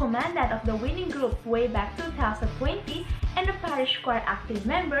 CO Commandant of the winning group way back 2020 and a parish choir active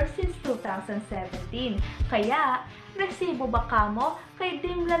member since 2017. Kaya, resibo ba kamo? Kay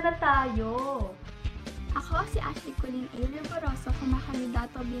Dimla na tayo! Ako si Ashley Colleen A. Liboroso,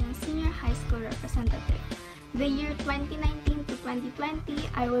 kumakandidato bilang Senior High School Representative. The year 2019 to 2020,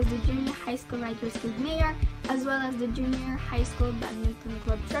 I was the Junior High School Writers Guild Mayor as well as the Junior High School Badminton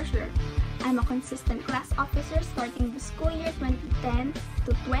Club Treasurer. I'm a consistent class officer starting the school year 2010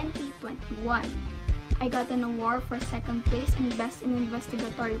 to 2021. I got an award for 2nd place and Best in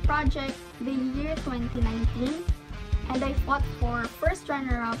Investigatory Project the year 2019, and I fought for first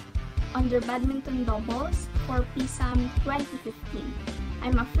runner-up under badminton doubles for PSAM 2015.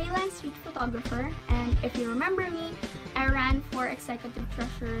 I'm a freelance street photographer, and if you remember me, I ran for Executive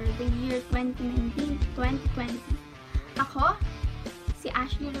Treasurer the year 2019 to 2020. Ako, si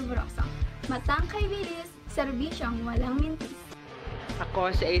Ashley Liboroso. Matangkay bilis, serbisyong walang mintis.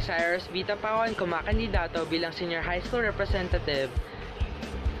 Ako si A. Cyrus Vita Pawan, kumakandidato bilang Senior High School Representative,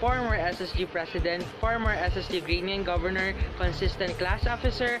 former SSG President, former SSG Gremian Governor, consistent class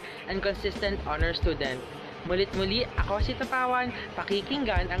officer, and consistent honor student. Mulit-muli, ako si Tapawan,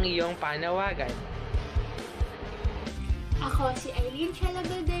 pakikinggan ang iyong panawagan. Ako si Eileen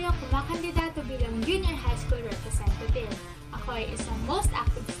Chalabaldea, kumakandidato bilang Junior High School Representative. A Ako ay isang most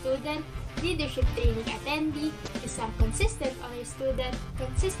active student, leadership training attendee, isang consistent honor student,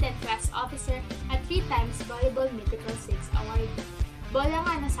 consistent class officer, at 3 times Volleyball Mythical 6 awardee. Bola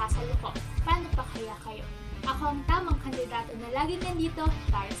nga nasasalo ko, paano pa kaya kayo? Ako ang tamang kandidato na laging nandito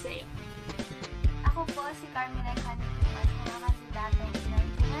para sa iyo. Ako po si Carmela Canipas, mga kandidato ng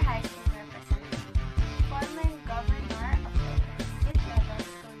Junior High School Representative, former Governor of the Intermediate Level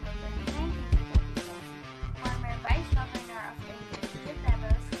School Year 2019-2020, former Vice Governor of the Intermediate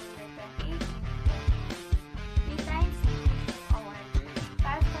Level School Year 2018-2020, 3 times Leadership Award,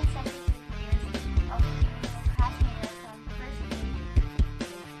 5 consecutive years of being a class mayor from first grade to 5th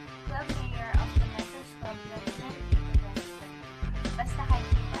grade, club mayor of the Mentors Club 2019-2020. Basta kay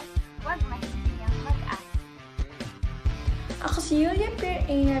Kipas, huwag mahihiyang mag-ask. Ako si Julia Pierre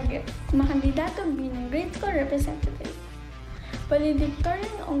A. Javier, kumakandidato bilang grade school representative. Valedictorian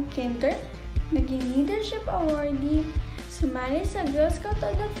noong kinder, naging leadership awardee, sumali sa Girl Scout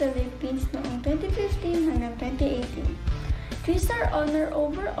of the Philippines noong 2015 hanggang 2018. 3-star honor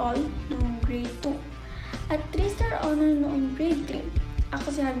overall noong grade 2 at 3-star honor noong grade 3.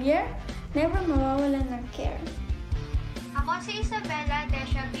 Ako si Javier, never mawawalan ng care. Ako si Isabella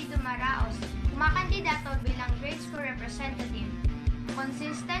Desha B. Dumaraos, kumakandidato bilang grade school representative.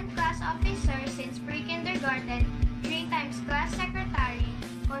 Consistent class officer since pre-kindergarten, 3 times class secretary,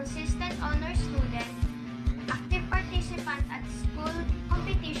 consistent honor student, active participant at school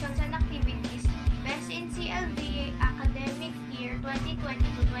competitions and activities, best in CLVA academic year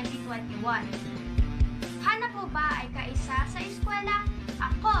 2020-2021. Hanap mo ba ay kaisa sa eskwela?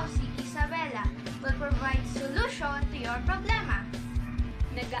 Ako, si Isabella, will provide solution to your problema.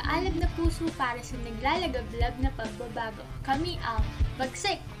 Nag-aalab na puso para sa naglalagablab na pagbabago. Kami ang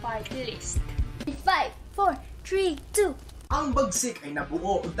Bagsik Party List. 5, 4, 3, 2. Ang Bagsik ay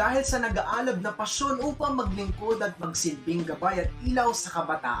nabuo dahil sa nag-aalab na pasyon upang maglingkod at magsilbing gabay at ilaw sa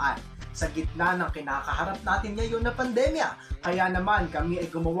kabataan sa gitna ng kinakaharap natin ngayon na pandemya. Kaya naman kami ay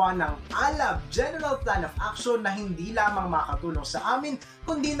gumawa ng ALAB General Plan of Action na hindi lamang makatulong sa amin,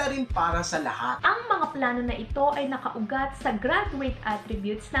 kundi na rin para sa lahat. Ang mga plano na ito ay nakaugat sa graduate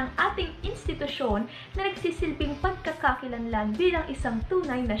attributes ng ating institusyon na nagsisilbing pagkakakilanlan bilang isang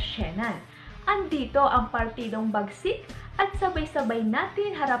tunay na Sienan. Andito ang partidong Bagsik at sabay-sabay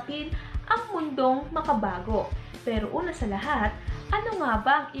natin harapin ang mundong makabago. Pero una sa lahat, ano nga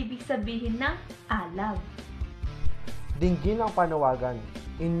ba ang ibig sabihin ng ALAB? Dinggin ang panawagan.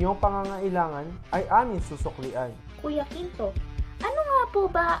 Inyong pangangailangan ay aming susuklian. Kuya Quinto, ano nga po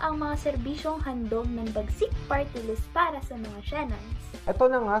ba ang mga serbisyong handog ng Bagsik Party List para sa mga Sienans? Ito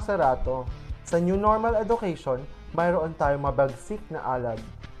na nga sa rato. Sa New Normal Education, mayroon tayong mabagsik na ALAB.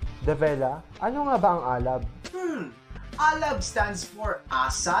 Devela, ano nga ba ang ALAB? ALAB stands for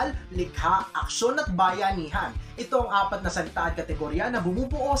Asal, Likha, Aksyon at Bayanihan. Ito ang 4 na salita at kategorya na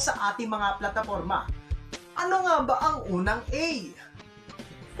bumubuo sa ating mga plataforma. Ano nga ba ang unang A?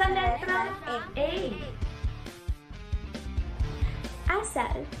 Sa letrang A.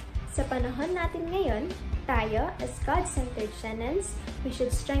 Asal. Sa panahon natin ngayon, tayo as God-centered Sienans, we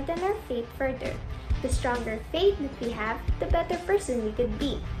should strengthen our faith further. The stronger faith that we have, the better person we could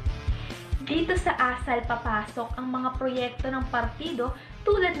be. Dito sa ASAL papasok ang mga proyekto ng partido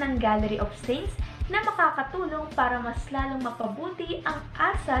tulad ng Gallery of Saints na makakatulong para mas lalong mapabuti ang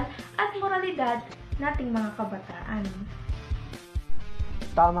asal at moralidad nating mga kabataan.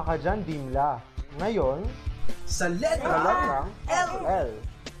 Tama ka dyan, Dimla. Ngayon, sa letra L.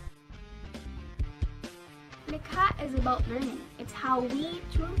 Likha is about learning. It's how we,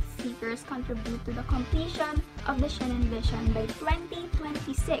 truth seekers, contribute to the completion of the Sienan Vision by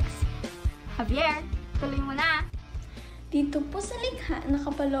 2026. Javier, tuloy mo na! Dito po sa likha,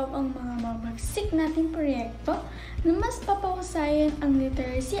 nakapaloob ang mga mabagsik nating proyekto na mas papahusayan ang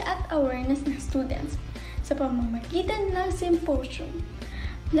literacy at awareness ng students sa pamamagitan ng symposium.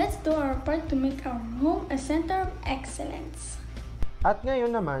 Let's do our part to make our home a center of excellence. At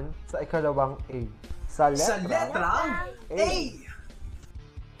ngayon naman, sa ikalawang A. Sa letrang A.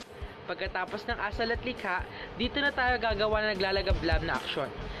 Pagkatapos ng asal at likha, dito na tayo gagawa ng naglalagablab na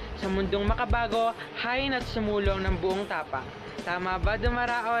aksyon. Sa mundong makabago, hayin at sumulong ng buong tapang. Tama ba,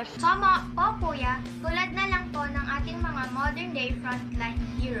 Dumaraos? Tama po, Kuya. Tulad na lang po ng ating mga modern-day frontline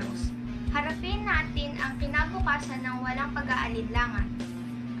heroes. Harapin natin ang kinabukasan ng walang pag-aalinlangan.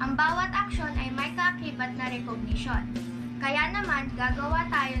 Ang bawat aksyon ay may kaakibat na recognition. Kaya naman, gagawa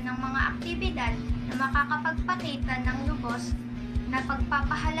tayo ng mga aktibidad na makakapagpakita ng lubos na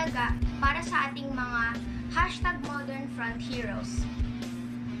pagpapahalaga para sa ating mga #ModernFrontHeroes.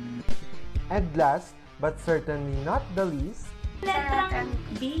 And last, but certainly not the least, Letrang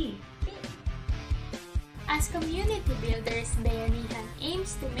B. As community builders, Bayanihan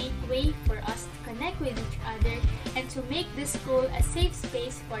aims to make way for us to connect with each other and to make the school a safe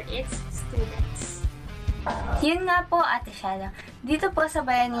space for its students. Yun nga po, Ate Shada. Dito po sa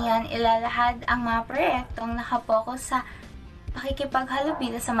Bayanihan, ilalahad ang mga proyektong nakapokus sa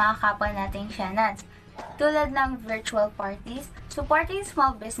pakikipaghalubila sa mga kapwa nating Sienans, tulad ng virtual parties, supporting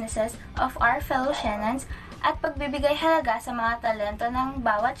small businesses of our fellow Sienans, at pagbibigay halaga sa mga talento ng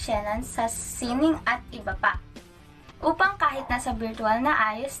bawat Sienans sa sining at iba pa. Upang kahit nasa virtual na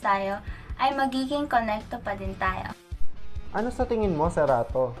ayos tayo, ay magiging connecto pa din tayo. Ano sa tingin mo,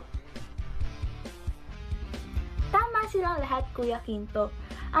 Serato? Tama silang lahat, Kuya Quinto.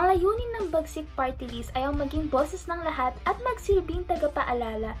 Ang layunin ng Bagsik Party List ay ang maging boses ng lahat at magsilbing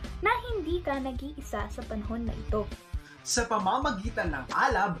tagapaalala na hindi ka nag-iisa sa panahon na ito. Sa pamamagitan ng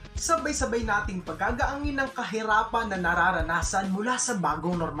ALAB, sabay-sabay nating pagkagaangin ng kahirapan na nararanasan mula sa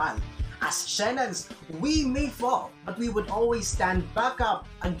bagong normal. As Sienans, we may fall, but we would always stand back up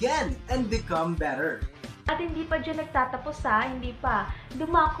again and become better. At hindi pa dyan nagtatapos hindi pa.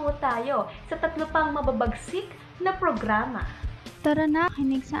 Dumako tayo sa 3 pang mababagsik na programa. Tara na,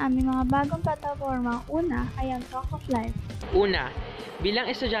 kinig sa aming mga bagong plataforma. Una ay ang Talk of Life. Una, bilang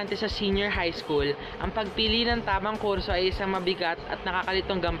estudyante sa senior high school, ang pagpili ng tamang kurso ay isang mabigat at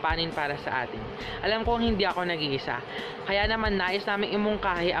nakakalitong gampanin para sa atin. Alam kong hindi ako nag-iisa, kaya naman nais naming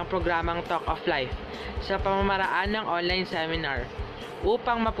imungkahi ang programang Talk of Life sa pamamaraan ng online seminar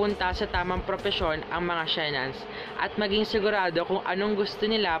upang mapunta sa tamang propesyon ang mga Sienans at maging sigurado kung anong gusto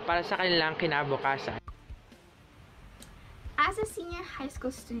nila para sa kanilang kinabukasan. As a senior high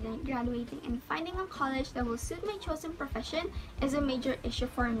school student, graduating and finding a college that will suit my chosen profession is a major issue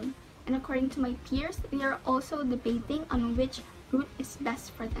for me. And according to my peers, they are also debating on which route is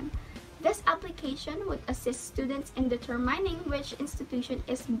best for them. This application would assist students in determining which institution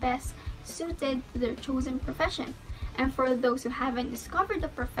is best suited to their chosen profession. And for those who haven't discovered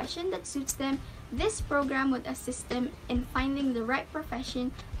the profession that suits them, this program would assist them in finding the right profession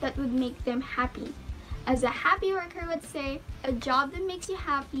that would make them happy. As a happy worker would say, a job that makes you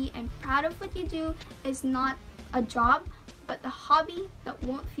happy and proud of what you do is not a job, but a hobby that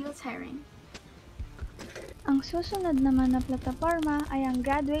won't feel tiring. Ang susunod naman na plataforma ay ang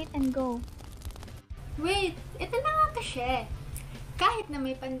Graduate and Go. Wait, ito na nga kasi. Kahit na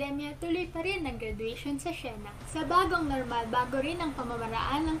may pandemya, tuloy pa rin ang graduation sa Siena. Sa bagong normal, bago rin ang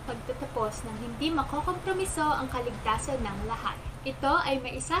pamamaraan ng pagtatapos ng hindi makokompromiso ang kaligtasan ng lahat. Ito ay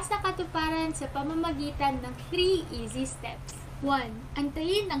maisa sa katuparan sa pamamagitan ng 3 easy steps. 1.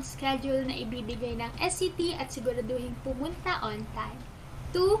 Antayin ang schedule na ibibigay ng SCT at siguraduhin pumunta on time.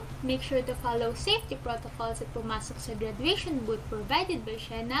 2. Make sure to follow safety protocols at pumasok sa graduation booth provided by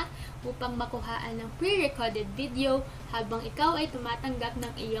Siena upang makuhaan ng pre-recorded video habang ikaw ay tumatanggap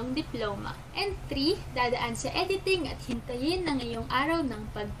ng iyong diploma. And 3. Dadaan sa editing at hintayin ang iyong araw ng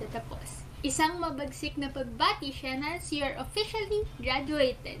pagtatapos. Isang mabagsik na pagbati, Sienans, you're officially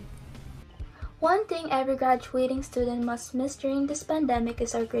graduated! One thing every graduating student must miss during this pandemic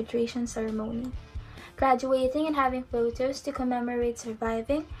is our graduation ceremony. Graduating and having photos to commemorate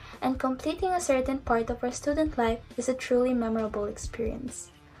surviving and completing a certain part of our student life is a truly memorable experience.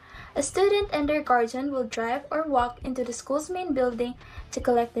 A student and their guardian will drive or walk into the school's main building to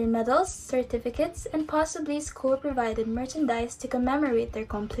collect their medals, certificates, and possibly school-provided merchandise to commemorate their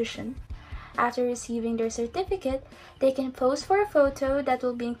completion. After receiving their certificate, they can pose for a photo that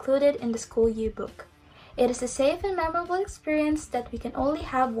will be included in the school yearbook. It is a safe and memorable experience that we can only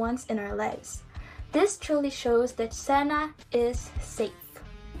have once in our lives. This truly shows that Siena is safe.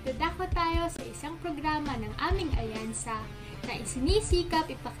 Dadako tayo sa isang programa ng aming alyansa na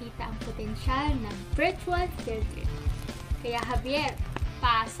isinisikap ipakita ang potensyal ng virtual field trip. Kaya Javier,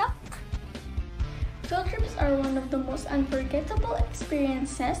 pasok! Field trips are one of the most unforgettable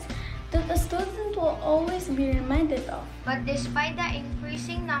experiences that a student will always be reminded of. But despite the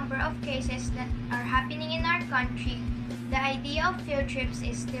increasing number of cases that are happening in our country, the idea of field trips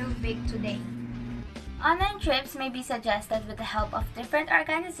is still big today. Online trips may be suggested with the help of different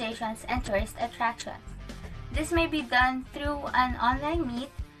organizations and tourist attractions. This may be done through an online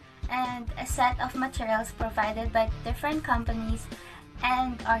meet and a set of materials provided by different companies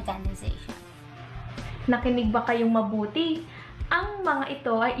and organizations. Nakinig ba kayong mabuti? Ang mga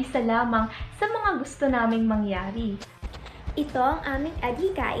ito ay isa lamang sa mga gusto naming mangyari. Ito ang aming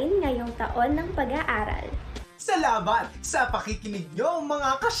adhikain ngayong taon ng pag-aaral. Salamat sa pakikinig nyo,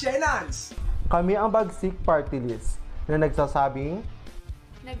 mga ka-Sienans! Kami ang Bagsik Party List na nagsasabing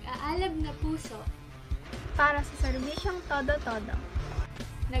Nag-aalab na puso para sa serbisyong todo-todo.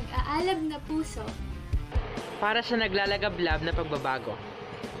 Nag-aalab na puso para sa naglalagablab na pagbabago.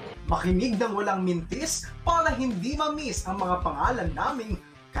 Makinig ng walang mintis para hindi ma-miss ang mga pangalan naming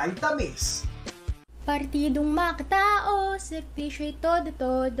kay tamis. Partidong makatao, servisyo'y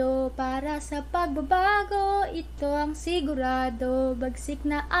todo-todo para sa pagbabago, ito ang sigurado, bagsik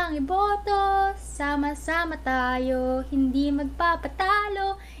na ang iboto, sama-sama tayo, hindi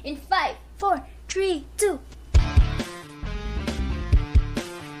magpapatalo, in 5, 4, 3, 2,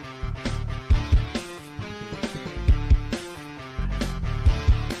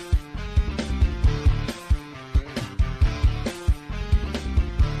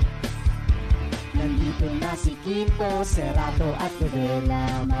 Nandito na si Quinto, Serrato at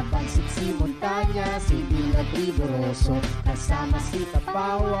Rivela, mabagsik si Montanya, si Villa Triboroso, kasama si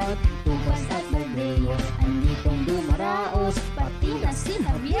Tapawan, Tubas at Maldeo, anditong dumaraos, pati na si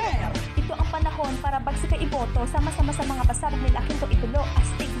Javier. Ito ang panahon para bagsik ay iboto, sama-sama sa mga pasabog nila Quinto itulo,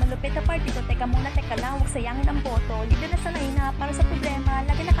 astig, malupit na partido, teka muna, teka lang, huwag sayangin ang boto, lider na sanay na para sa problema,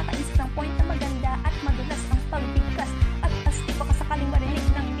 lagi nakakaisip ng point na maganda at madulas ang pagbigkas, at astig baka sakaling marinig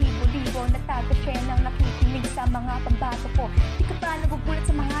ng libo-libo na tago siya nang nakikinig sa mga pambato ko. Di ka pa nagugulat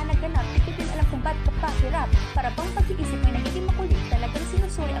sa mga naganap, di ko din alam kung ba't ka pa hirap. Para bang pag-iisip may nagiging makulit, talagang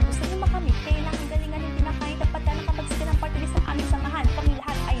sinusuri ang gusto niyo makamit, kailangan galingan hindi na kahit dapat na nakapagsikin ng party list ng aming samahan, kami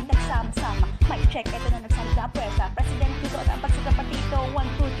lahat ay nagsama-sama. May check, ito na nagsalita pwesa, President Quito at ang pagsigang partito,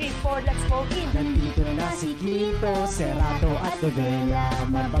 1, 2, 3, 4, let's go in. Nandito na si Quito, Serrato at Rivela,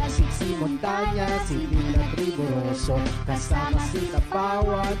 mabagsik si Montanya, si Villa Triboroso, kasama si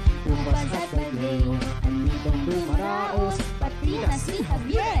Tapawan, Tubas at Maldeo, anditong dumaraos, pati na si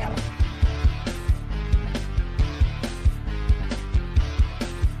Javier.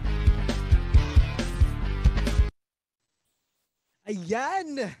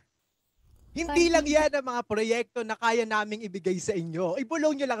 Ayan! Hindi lang yan ang mga proyekto na kaya naming ibigay sa inyo.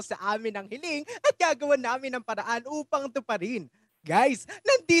 Ibulong nyo lang sa amin ang hiling at gagawa namin ng paraan upang tuparin. Guys,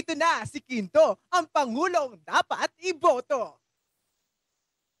 nandito na si Quinto, ang Pangulong dapat iboto.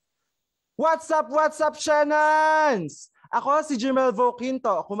 What's up, Shenans? Ako si Jimelvo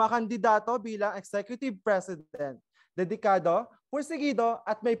Quinto, kumakandidato bilang Executive President. Dedikado, pursigido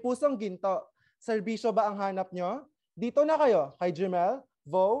at may pusong ginto. Serbisyo ba ang hanap nyo? Dito na kayo kay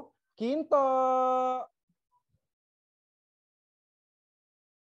Jimelvo Quinto!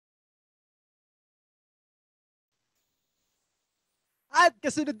 At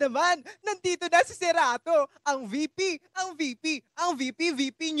kasunod naman, nandito na si Serrato, ang VP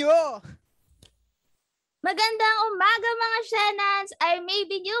nyo. Magandang umaga mga Shenans! I may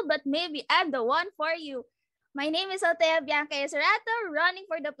be new but maybe I'm the one for you. My name is Taytay Serrato, running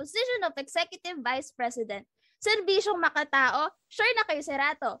for the position of Executive Vice President. Serbisyong makatao, sure na kayo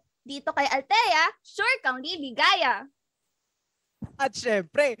Serrato. Dito kay Althea, sure kang liligaya. At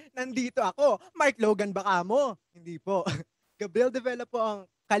syempre, nandito ako. Mark Logan baka mo? Hindi po. Gabriel Devela po ang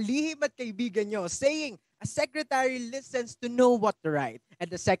kalihim at kaibigan nyo, saying, a secretary listens to know what to write, and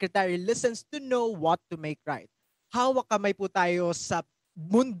the secretary listens to know what to make right. Hawak kamay po tayo sa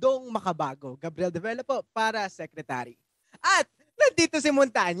mundong makabago. Gabriel Devela po para secretary. At nandito si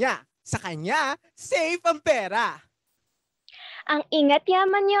Montanya. Sa kanya, safe ang pera. Ang ingat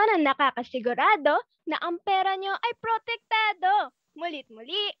yaman nyo na nakakasigurado na ang pera nyo ay protektado.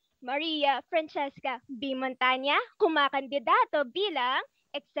 Mulit-muli, Maria Francesca B. Montanya, kumakandidato bilang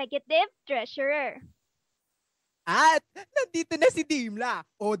Executive Treasurer. At nandito na si Dimla,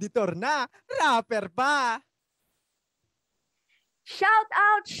 auditor na, rapper pa. Shout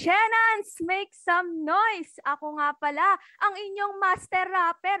out, Shenans! Make some noise! Ako nga pala, ang inyong master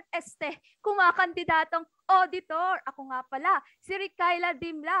rapper, kumakandidatong auditor. Ako nga pala, si Ricaila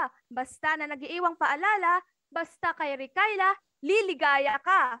Dimla. Basta na nag-iiwang paalala, basta kay Ricaila, liligaya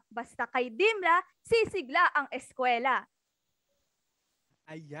ka. Basta kay Dimla, sisigla ang eskwela.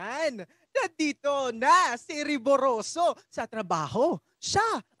 Ayan, nandito na si Riboroso sa trabaho.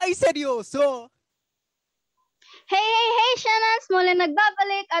 Siya ay seryoso. Hey, Shenans! Muli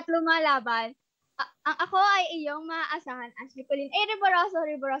nagbabalik at lumalaban. Ang ako ay iyong maaasahan, Ashley Colleen A.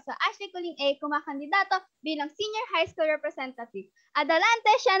 Riboroso, Ashley Colleen A. kumakandidato bilang Senior High School Representative.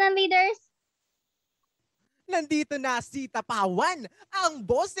 Adelante, Sienan Leaders! Nandito na si Tapawan, ang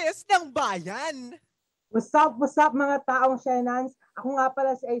boses ng bayan. What's up mga taong Shenans? Ako nga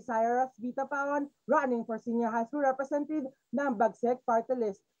pala si Cyrus B. Tapawan, running for Senior High School Representative ng Bagsek Party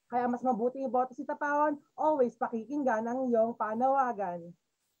List. Kaya mas mabuting iboto si Tapawan, always pakikinggan ang iyong panawagan.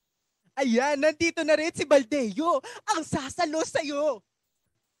 Ayan, nandito na rin si Baldeo, ang sasalo sa'yo.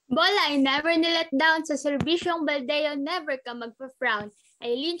 Bola ay never nilet down sa serbisyong Baldeo, never ka magpa-frown.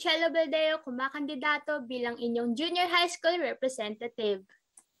 Aileen Chelo Baldeo, kumakandidato bilang inyong Junior High School Representative.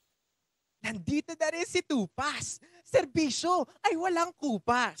 Nandito na rin si Tupas, serbisyo ay walang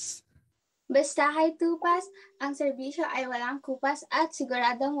kupas. Basta kay Tupas, ang serbisyo ay walang kupas at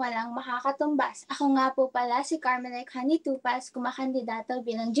siguradong walang makakatumbas. Ako nga po pala si Carmelec Honey Tupas, kumakandidato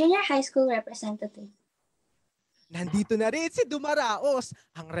bilang Junior High School Representative. Nandito na rin si Dumaraos,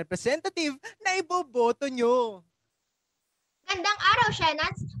 ang representative na iboboto nyo. Gandang araw,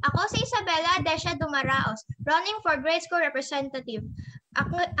 Shenans! Ako si Isabella Desha Dumaraos, running for Grade School Representative.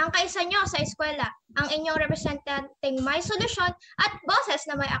 Ako, ang kaisa nyo sa eskwela, ang inyong representanteng may solusyon at boses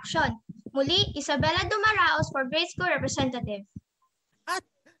na may aksyon. Muli, Isabella Dumaraos for Grade School Representative. At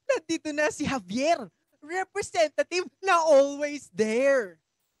nandito na si Javier, representative na always there.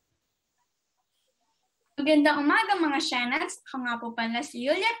 Magandang umaga mga Shenans. Ako nga po pala si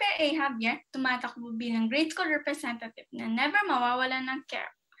Julia Per A. Javier, tumatakbo bilang grade school representative na never mawawalan ng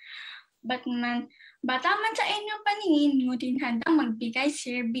care. Bata man sa inyong paningin, ngunit handang magbigay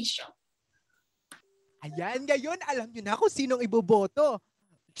serbisyo. Ayan, ngayon alam nyo na kung sinong iboboto.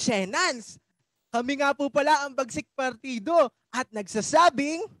 Shenans, kami nga po pala ang Bagsik Partido at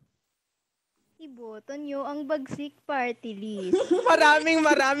nagsasabing iboto nyo ang Bagsik Party List.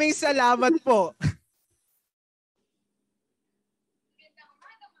 maraming salamat po.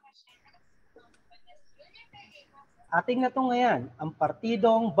 Ating natungayan ang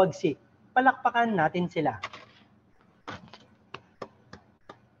partidong Bagsik. Palakpakan natin sila.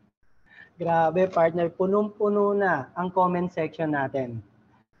 Grabe partner, punong-puno na ang comment section natin.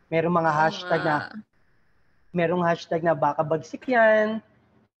 Merong mga hashtag na baka bagsik yan,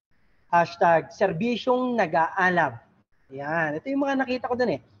 hashtag serbisyong nag-aalab. Yan, ito yung mga nakita ko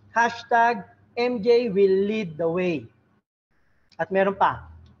dun eh. Hashtag MJ will lead the way. At meron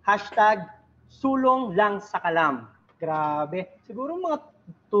pa, hashtag sulong lang sa kalam. Grabe. Siguro mga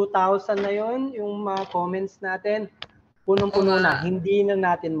 2,000 na yon yung mga comments natin. Punong-puno na. Hindi na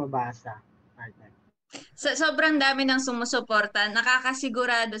natin mabasa. Sobrang dami ng sumusuporta.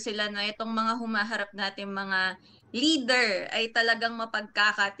 Nakakasigurado sila na itong mga humaharap natin mga leader ay talagang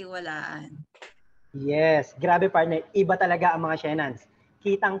mapagkakatiwalaan. Yes. Grabe partner. Iba talaga ang mga Shenans.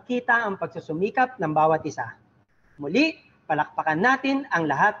 Kitang-kita ang pagsusumikap ng bawat isa. Muli, palakpakan natin ang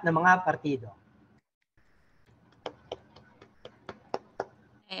lahat ng mga partido.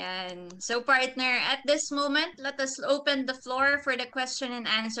 Ayan. So partner, at this moment, let us open the floor for the question and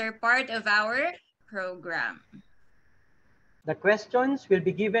answer part of our program. The questions will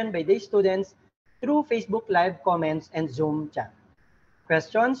be given by the students through Facebook Live comments and Zoom chat.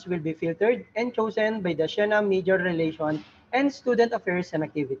 Questions will be filtered and chosen by the Siena Media Relation and Student Affairs and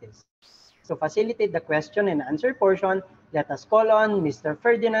Activities. To facilitate the question and answer portion, let us call on Mr.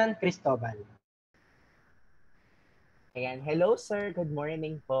 Ferdinand Cristobal. Ayan. Hello, sir. Good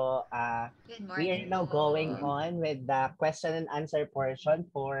morning po. Good We are morning. now going on with the question and answer portion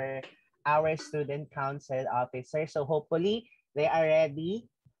for our student council officer. So hopefully, they are ready.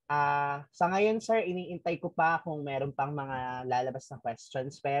 Sa ngayon, sir, iniintay ko pa kung meron pang mga lalabas na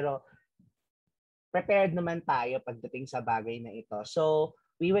questions. Pero prepared naman tayo pagdating sa bagay na ito. So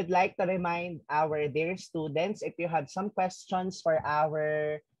we would like to remind our dear students, if you have some questions for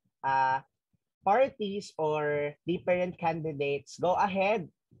our parties or different candidates, go ahead,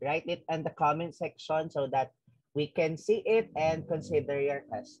 write it in the comment section so that we can see it and consider your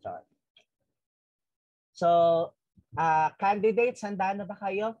question. So, candidates, handa na ba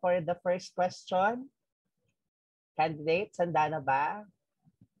kayo for the first question? Candidates, handa na ba?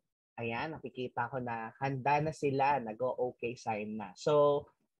 Ayan, nakikita ko na handa na sila, nag-o-okay sign na. So,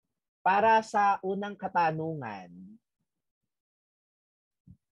 para sa unang katanungan,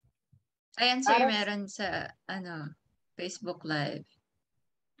 Ayan sir, meron sa Facebook Live.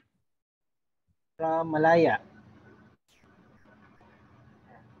 Malaya.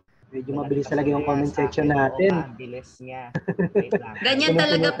 Medyo mabilis talaga yung comment section natin. Ang bilis niya. Ganyan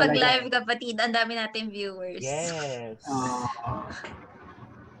talaga pag live, kapatid. Ang dami natin viewers. Yes.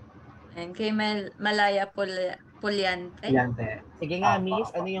 And kay Malaya Pulyante. Sige nga,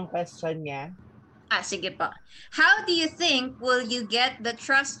 Miss. Ano yung question niya? Sige po. How do you think will you get the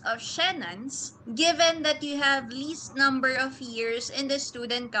trust of Shenans given that you have least number of years in the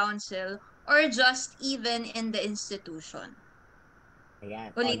student council or just even in the institution?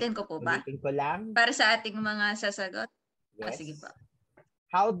 Ayan. Ulitin ko po ba? Ulitin ko lang. Para sa ating mga sasagot? Yes. Sige po.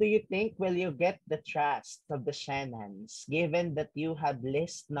 How do you think will you get the trust of the Shenans given that you have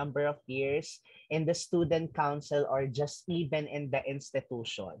least number of years in the student council or just even in the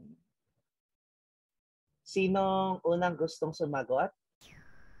institution? Sinong unang gustong sumagot?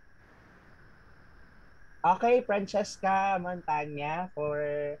 Okay, Francesca Montagna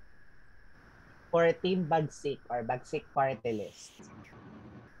for Team Bagsik or Bagsik Party List.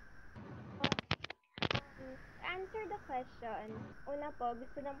 To answer the question, una po,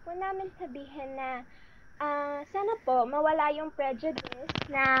 gusto lang po namin sabihin na sana po mawala yung prejudice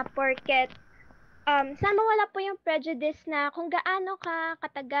na porket sana wala po yung prejudice na kung gaano ka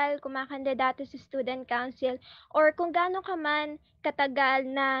katagal kumakandidato sa student council or kung gaano ka man katagal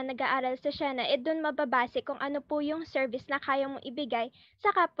na nag-aaral sa Siena, doon mababase kung ano po yung service na kaya mong ibigay sa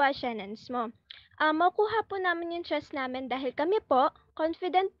kapwa Sienans mo. Makuha po namin yung trust namin dahil kami po,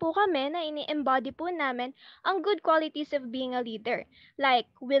 confident po kami na ini-embody po namin ang good qualities of being a leader, like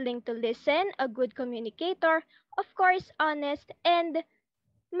willing to listen, a good communicator, of course, honest, and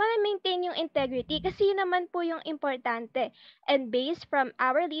ma-maintain yung integrity kasi yun naman po yung importante. And based from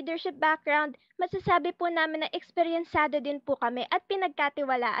our leadership background, masasabi po namin na eksperyensado din po kami at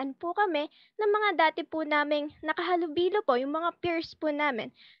pinagkatiwalaan po kami ng mga dati po naming nakahalubilo po, yung mga peers po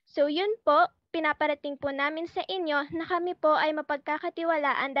namin. So yun po, pinaparating po namin sa inyo na kami po ay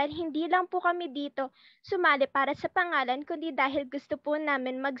mapagkakatiwalaan dahil hindi lang po kami dito sumali para sa pangalan kundi dahil gusto po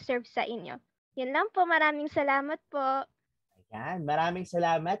namin mag-serve sa inyo. Yun lang po, maraming salamat po. Yan, maraming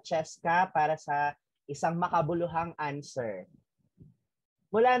salamat, Cheska, para sa isang makabuluhang answer.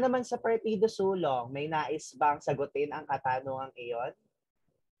 Mula naman sa Partido Sulong, may nais bang sagutin ang katanungang iyon?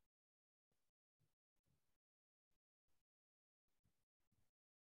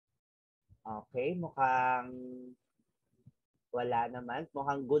 Okay, mukhang wala naman.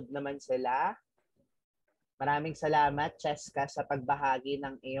 Mukhang good naman sila. Maraming salamat, Cheska, sa pagbahagi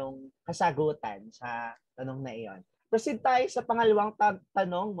ng iyong kasagutan sa tanong na iyon. Proceed tayo sa pangalawang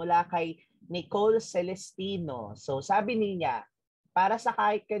tanong mula kay Nicole Celestino. So sabi niya, para sa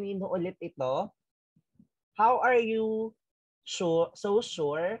kahit kanino ulit ito, how are you so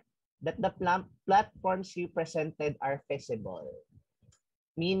sure that the platforms you presented are feasible?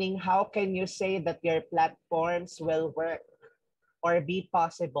 Meaning, how can you say that your platforms will work or be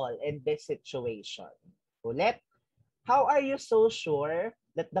possible in this situation? Ulit, how are you so sure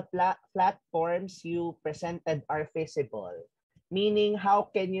that the platforms you presented are feasible? Meaning, how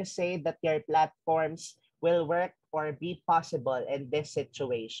can you say that your platforms will work or be possible in this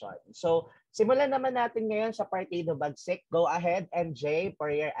situation? So, simulan naman natin ngayon sa Partido Bagsik. Go ahead, MJ, for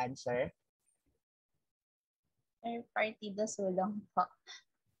your answer. Partido Sulong po.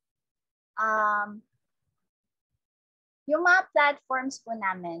 Yung mga platforms po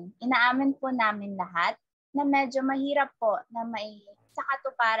namin, inaamin po namin lahat na medyo mahirap po na may sa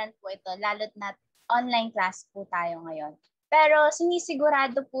katuparan po ito, lalo't na online class po tayo ngayon. Pero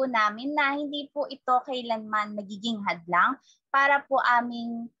sinisigurado po namin na hindi po ito kailanman magiging hadlang para po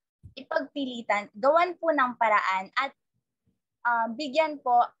aming ipagpilitan, gawan po ng paraan at bigyan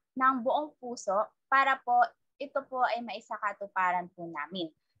po ng buong puso para po ito po ay maisakatuparan po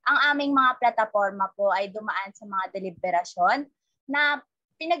namin. Ang aming mga plataforma po ay dumaan sa mga deliberasyon na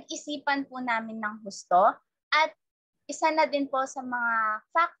pinag-isipan po namin ng husto at isa na din po sa mga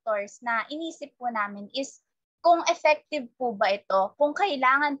factors na inisip po namin is kung effective po ba ito, kung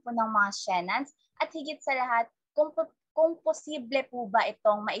kailangan po ng mga Sienans at higit sa lahat, kung posible po ba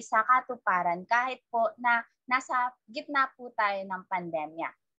itong maisakatuparan kahit po na nasa gitna po tayo ng pandemya.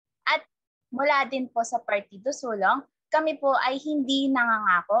 At mula din po sa Partido Sulong, kami po ay hindi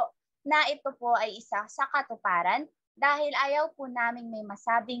nangangako na ito po ay isa sa katuparan dahil ayaw po namin may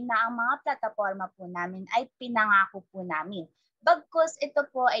masabing na ang mga plataforma po namin ay pinangako po namin. Bagkus ito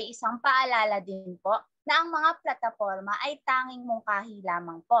po ay isang paalala din po na ang mga plataforma ay tanging mungkahi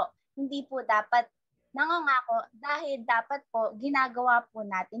lamang po. Hindi po dapat nangangako dahil dapat po ginagawa po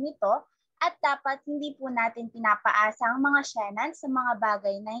natin ito at dapat hindi po natin pinapaasa ang mga Sienans sa mga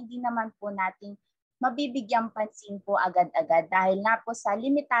bagay na hindi naman po natin mabibigyang pansin po agad-agad dahil nga po sa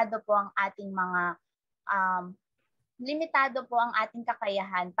limitado po ang ating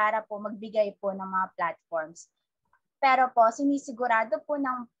kakayahan para po magbigay po ng mga platforms. Pero po sinisigurado po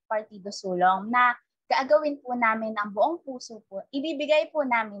ng Partido Sulong na gagawin po namin ang buong puso po, ibibigay po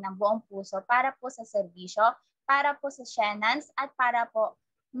namin ang buong puso para po sa serbisyo, para po sa Sienans at para po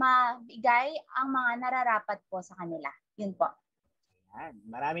mabigay ang mga nararapat po sa kanila. Yun po. Yan.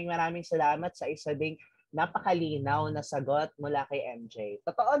 Maraming salamat sa isa ding napakalinaw na sagot mula kay MJ.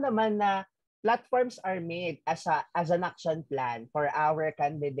 Totoo naman na platforms are made as an action plan for our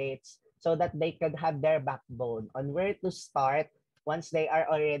candidates so that they could have their backbone on where to start once they are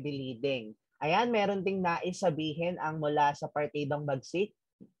already leading. Ayan, meron ding nais sabihin ang mula sa Partidong Bagsik.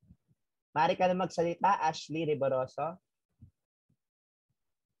 Mari ka na magsalita, Ashley Riboroso.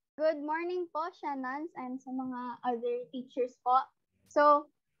 Good morning po, Sienans, and sa mga other teachers po. So,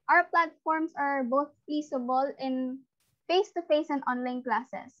 our platforms are both feasible in face-to-face and online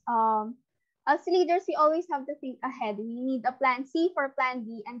classes. As leaders, we always have to think ahead. We need a plan C for plan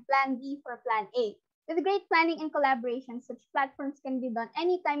B and plan D for plan A. With great planning and collaboration, such platforms can be done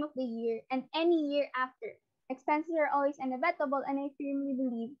any time of the year and any year after. Expenses are always inevitable, and I firmly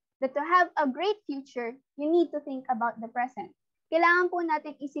believe that to have a great future, you need to think about the present. Kailangan po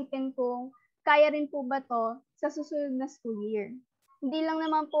natin isipin kung kaya rin po ba to sa susunod na school year. Hindi lang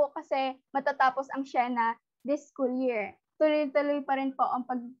naman po kasi matatapos ang Siena this school year. Tuloy-tuloy pa rin po ang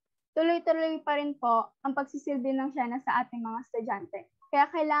pagsisilbi ng Siena sa ating mga estudyante. Kaya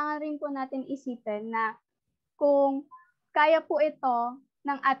kailangan rin po natin isipin na kung kaya po ito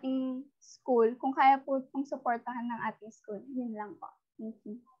ng ating school, kung kaya po itong suportahan ng ating school. Yun lang po. Thank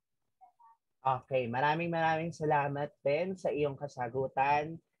you. Okay, maraming salamat din sa iyong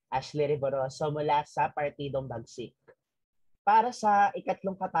kasagutan, Ashley Riboroso mula sa Partidong Bagsik. Para sa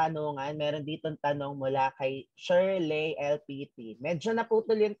ikatlong katanungan, meron ditong tanong mula kay Shirley LPT. Medyo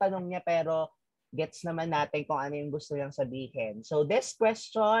naputol yung tanong niya pero gets naman natin kung ano yung gusto niyang sabihin. So this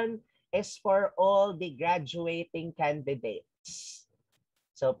question is for all the graduating candidates.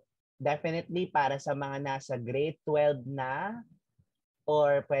 So definitely para sa mga nasa grade 12 na,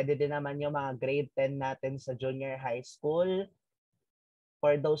 or pwede din naman yung mga grade 10 natin sa junior high school,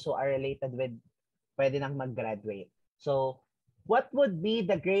 for those who are related with, pwede nang mag-graduate. So what would be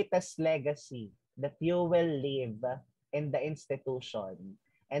the greatest legacy that you will leave in the institution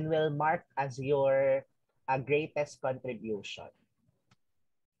and will mark as your greatest contribution?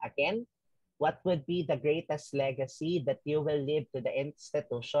 Again, what would be the greatest legacy that you will leave to the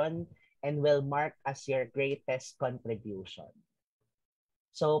institution and will mark as your greatest contribution?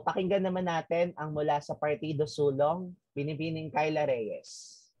 So, pakinggan naman natin ang mula sa Partido Sulong, Binibining Kyla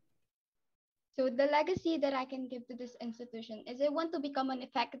Reyes. So the legacy that I can give to this institution is I want to become an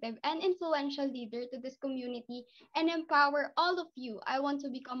effective and influential leader to this community and empower all of you. I want to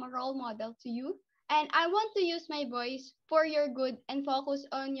become a role model to you, and I want to use my voice for your good and focus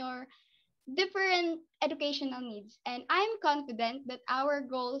on your different educational needs. And I'm confident that our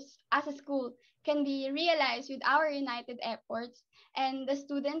goals as a school can be realized with our united efforts, and the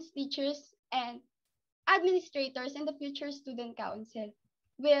students, teachers, and administrators and the future student council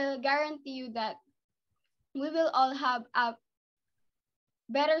will guarantee you that we will all have a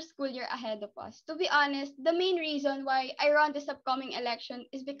better school year ahead of us. To be honest, the main reason why I run this upcoming election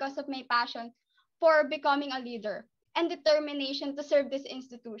is because of my passion for becoming a leader and determination to serve this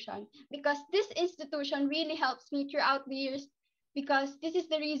institution, because this institution really helps me throughout the years, because this is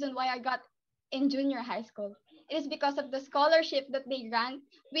the reason why I got in junior high school. It is because of the scholarship that they grant,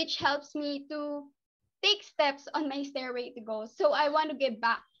 which helps me to take steps on my stairway to go. So I want to give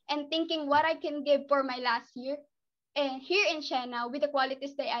back, and thinking what I can give for my last year and here in Siena with the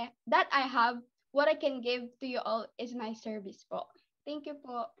qualities that I have, what I can give to you all is my service po. Thank you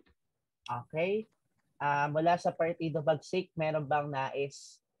po. Okay. Mula sa Partido Bagsik, meron bang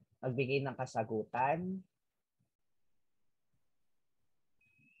nais magbigay ng kasagutan?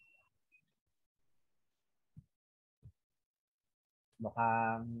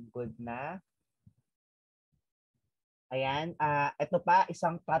 Mukhang good na. Ayan, ito pa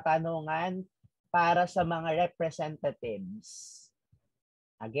isang katanungan para sa mga representatives.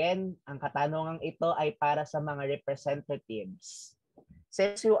 Again, ang katanungan ito ay para sa mga representatives.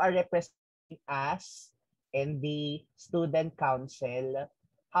 Since you are representing us in the student council,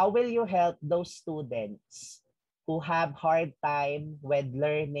 how will you help those students who have hard time with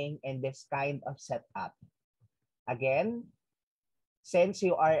learning in this kind of setup? Again, since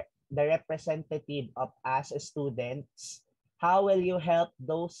you are the representative of us as students, how will you help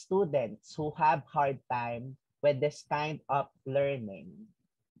those students who have hard time with this kind of learning?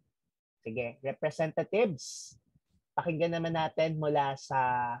 Sige, representatives, pakinggan naman natin mula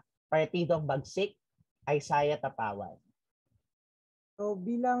sa Partidong Bagsik, Isaiah Tapawan. So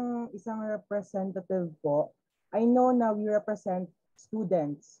bilang isang representative po, I know na we represent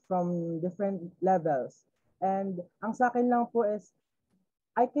students from different levels. And ang sa akin lang po is,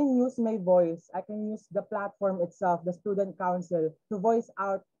 I can use my voice, I can use the platform itself, the student council, to voice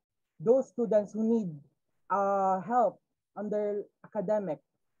out those students who need help on their academic.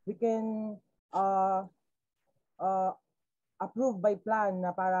 We can approve by plan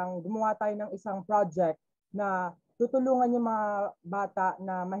na parang gumawa tayo ng isang project na tutulungan yung mga bata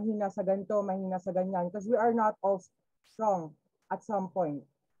na mahina sa ganito, mahina sa ganyan. Because we are not all strong at some point.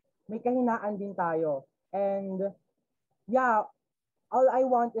 May kahinaan din tayo. And yeah, all I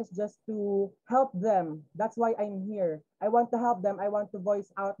want is just to help them. That's why I'm here. I want to help them. I want to voice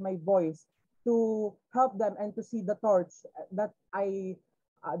out my voice to help them and to see the torch that I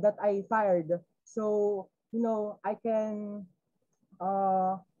fired. So, you know, I can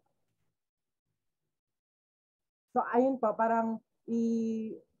so ayun pa, parang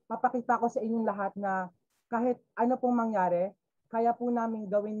papakita ko sa inyong lahat na kahit ano pong mangyari, kaya po namin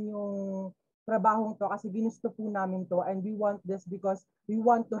gawin yung trabahong to kasi ginusto po namin to, and we want this because we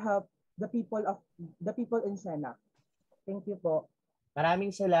want to help the people in Siena. Thank you po.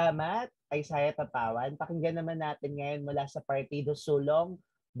 Maraming salamat, Isaiah Tapawan. Pakinggan naman natin ngayon mula sa Partido Sulong,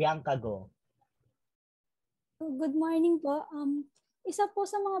 Bianca Go. Good morning po. Isa po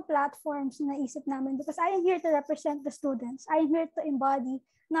sa mga platforms na naisip namin, because I am here to represent the students. I am here to embody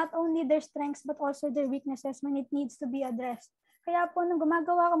not only their strengths but also their weaknesses when it needs to be addressed. Kaya po nung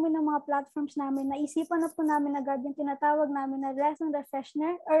gumagawa kami ng mga platforms namin, naisipan na po namin agad yung tinatawag namin na lesson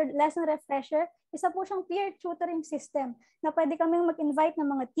refresher. Isa po siyang peer tutoring system na pwede kaming mag-invite ng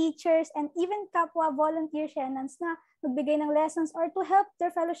mga teachers and even kapwa volunteer Sienans na magbigay ng lessons or to help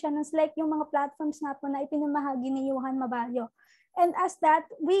their fellow Sienans like yung mga platforms na po na ipinamahagi ni Johan Mabalyo. And as that,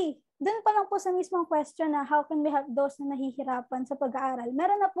 dun pa lang po sa mismong question na how can we help those na nahihirapan sa pag-aaral,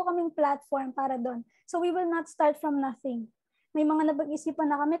 meron na po kaming platform para doon. So we will not start from nothing. May mga napag-isipan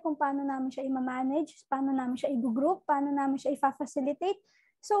na kami kung paano namin siya i-manage, paano namin siya i-group, paano namin siya i-facilitate.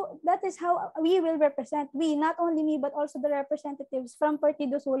 So that is how we will represent. We, not only me, but also the representatives from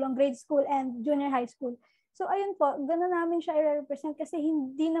Partido Sulong, grade school and junior high school. So ayun po, gano'n namin siya i-represent kasi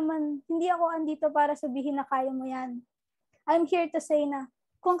hindi ako andito para sabihin na kaya mo yan. I'm here to say na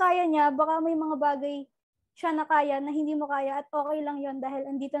kung kaya niya, baka may mga bagay siya na kaya na hindi mo kaya at okay lang yon dahil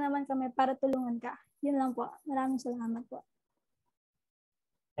andito naman kami para tulungan ka. Yun lang po. Maraming salamat po.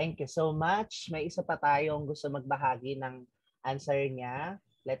 Thank you so much. May isa pa tayong gusto magbahagi ng answer niya.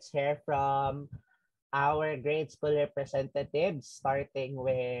 Let's hear from our grade school representatives, starting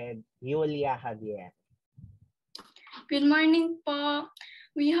with Julia Javier. Good morning po.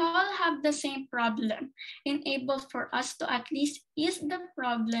 We all have the same problem. Enable for us to at least ease the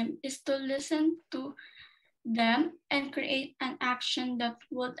problem is to listen to them and create an action that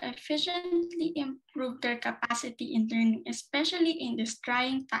would efficiently improve their capacity in learning, especially in these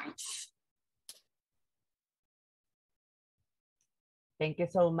trying times. Thank you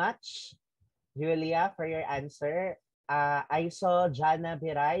so much, Julia, for your answer. I saw Jana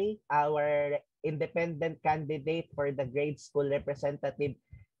Biray, our independent candidate for the grade school representative,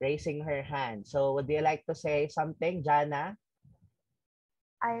 raising her hand. So would you like to say something, Jana?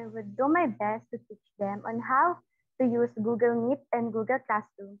 I would do my best to teach them on how to use Google Meet and Google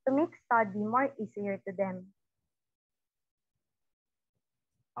Classroom to make study more easier to them.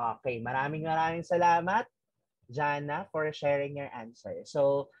 Okay, maraming salamat, Jana, for sharing your answer.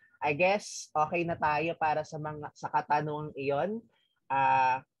 So, I guess okay na tayo para sa katanungang iyon.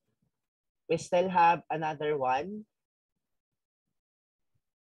 We still have another one.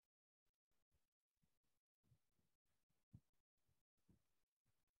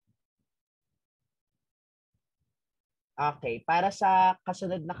 Okay, para sa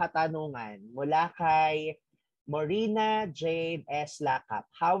kasunod na katanungan mula kay Morina Jade S. Lakap,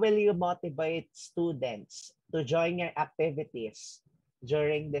 how will you motivate students to join your activities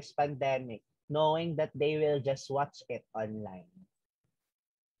during this pandemic, knowing that they will just watch it online?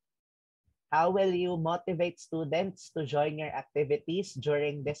 How will you motivate students to join your activities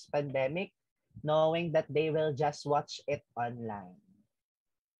during this pandemic, knowing that they will just watch it online?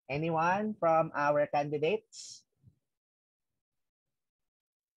 Anyone from our candidates?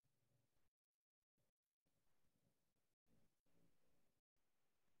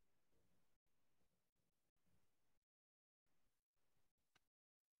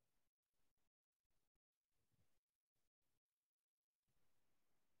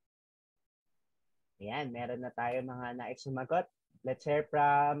 Ayan, meron na tayo mga nais sumagot. Let's hear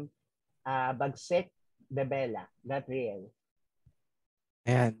from Bagsik De Bella, Gabriel.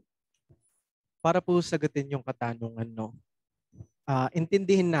 Ayan. Para po sagutin yung katanungan, no?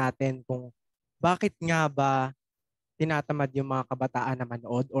 Intindihin natin kung bakit nga ba tinatamad yung mga kabataan na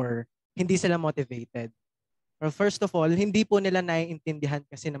manood or hindi sila motivated. Well, first of all, hindi po nila naiintindihan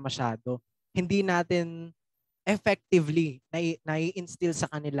kasi na masyado. Hindi natin effectively nai-instill sa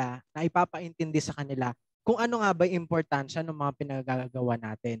kanila, naipapaintindi sa kanila kung ano nga ba yung importansya ng mga pinagagawa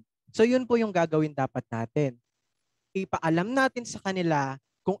natin. So yun po yung gagawin dapat natin. Ipaalam natin sa kanila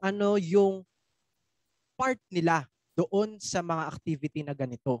kung ano yung part nila doon sa mga activity na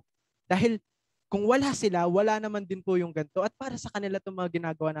ganito. Dahil kung wala sila, wala naman din po yung ganito. At para sa kanila itong mga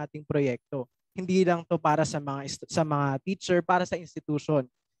ginagawa nating proyekto. Hindi lang to para sa mga teacher, para sa institution.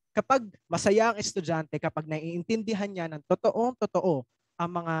 Kapag masaya ang estudyante, kapag naiintindihan niya ng totoong-totoo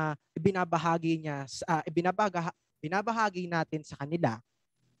ang mga binabahagi natin sa kanila,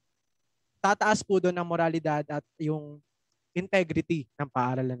 tataas po doon ang moralidad at yung integrity ng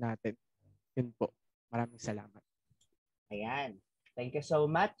paaralan natin. Yun po. Maraming salamat. Ayan. Thank you so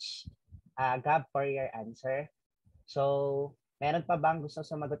much, Gab, for your answer. So, meron pa bang gusto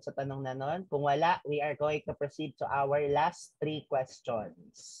sumagot sa tanong na nun? Kung wala, we are going to proceed to our last 3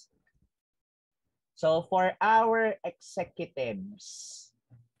 questions. So, for our executives,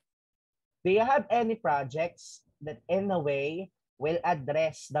 do you have any projects that in a way will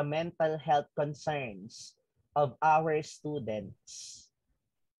address the mental health concerns of our students?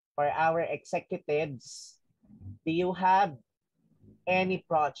 For our executives, do you have any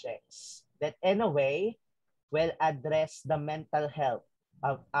projects that in a way will address the mental health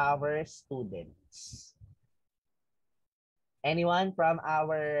of our students? Anyone from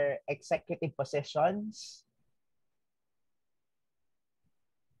our executive positions?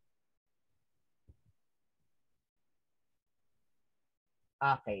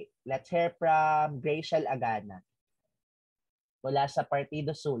 Okay, let's hear from Graciel Agana mula sa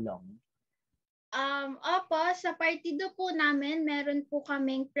Partido Sulong. Opo, sa partido po namin, meron po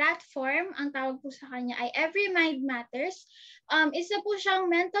kaming platform. Ang tawag po sa kanya ay Every Mind Matters. Isa po siyang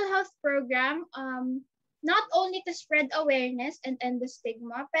mental health program, not only to spread awareness and end the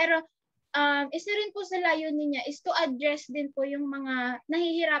stigma, pero isa rin po sa layunin niya is to address din po yung mga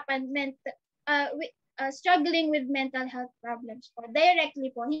nahihirapan, struggling with mental health problems po.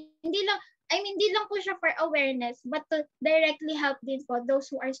 Directly po. Hindi lang po siya for awareness, but to directly help din po those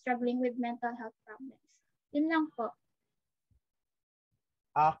who are struggling with mental health problems. Yun lang po.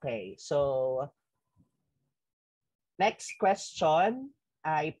 Okay, so next question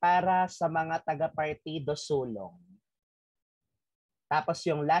ay para sa mga taga-Partido Sulong. Tapos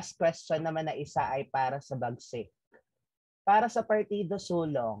yung last question naman na isa ay para sa Bagsik. Para sa Partido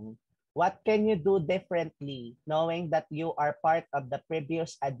Sulong, what can you do differently knowing that you are part of the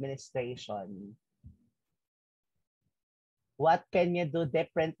previous administration? What can you do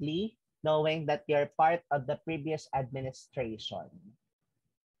differently knowing that you're part of the previous administration?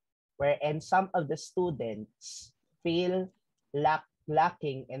 Wherein some of the students feel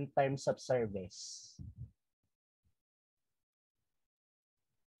lacking in terms of service.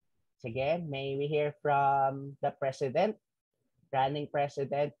 Again, may we hear from the President? Running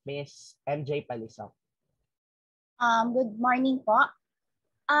President, Ms. MJ Palisok. Good morning po.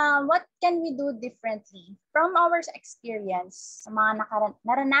 What can we do differently? From our experience, sa mga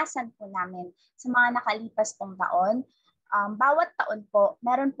naranasan po namin sa mga nakalipas pong taon, bawat taon po,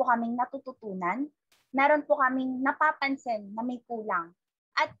 meron po kaming natututunan, meron po kaming napapansin na may kulang.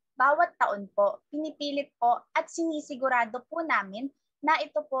 At bawat taon po, pinipilit po at sinisigurado po namin na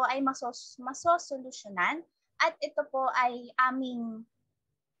ito po ay masosolusyonan at ito po ay aming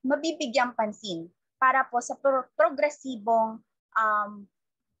mabibigyang pansin para po sa progresibong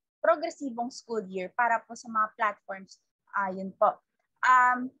school year para po sa mga platforms. Yun po.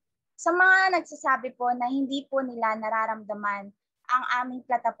 Sa mga nagsasabi po na hindi po nila nararamdaman ang aming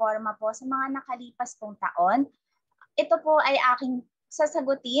plataforma po sa mga nakalipas pong taon, ito po ay aking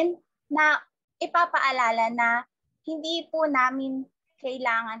sasagutin na ipapaalala na hindi po namin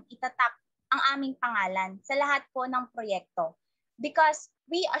kailangan itatap ang aming pangalan sa lahat po ng proyekto because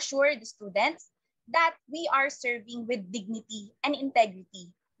we assure the students that we are serving with dignity and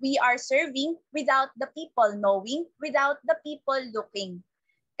integrity. We are serving without the people knowing, without the people looking.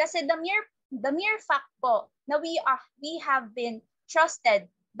 Kasi the mere fact po na we have been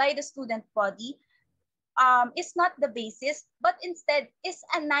trusted by the student body is not the basis, but instead is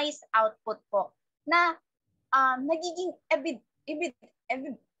a nice output po na nagiging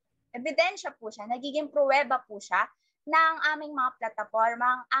ebidensya po siya, nagiging pruweba po siya na ang aming mga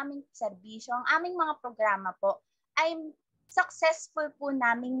plataforma, ang aming serbisyo, ang aming mga programa po ay successful po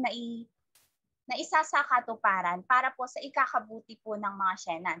naming na isa sa katuparan para po sa ikakabuti po ng mga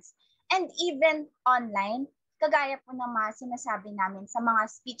Sienans. And even online, kagaya po ng mga sinasabi namin sa mga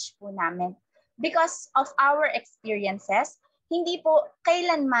speech po namin, because of our experiences, hindi po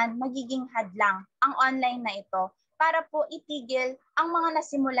kailanman magiging hadlang ang online na ito para po itigil ang mga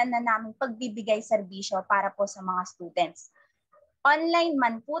nasimulan na naming pagbibigay serbisyo para po sa mga students. Online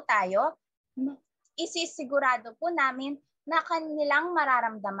man po tayo, isisigurado po namin na kanilang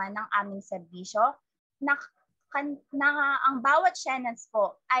mararamdaman ng aming serbisyo, na ang bawat Sienans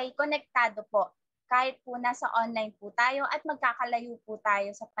po ay konektado po kahit po nasa online po tayo at magkakalayo po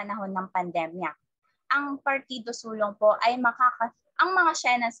tayo sa panahon ng pandemya. Ang Partido Sulong po ay ang mga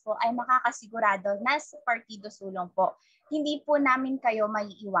Sienans po ay makakasigurado na sa Partido Sulong po, hindi po namin kayo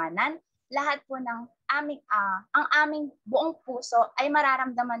maiiwanan. Lahat po ng ang aming buong puso ay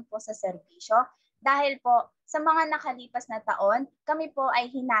mararamdaman po sa serbisyo dahil po sa mga nakalipas na taon, kami po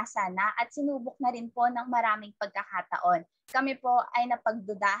ay hinasa na at sinubok na rin po ng maraming pagkakataon. Kami po ay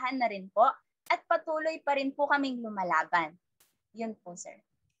napagdudahan na rin po at patuloy pa rin po kaming lumalaban. Yun po, sir.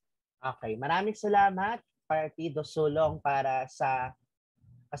 Okay, maraming salamat, Partido Sulong, para sa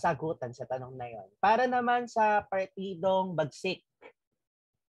kasagutan sa tanong na yon. Para naman sa Partidong Bagsik,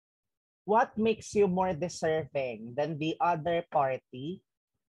 what makes you more deserving than the other party?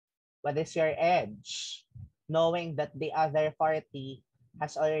 What is your edge, knowing that the other party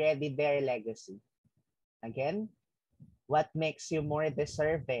has already their legacy? Again, what makes you more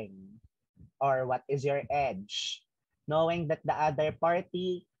deserving, or what is your edge, knowing that the other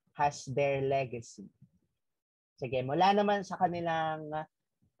party has their legacy? Sige, mula naman sa kanilang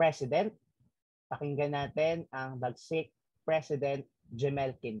president, pakinggan natin ang Bagsik President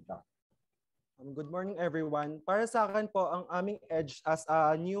Jemel Quinto. Good morning, everyone. Para sa akin po, ang aming edge as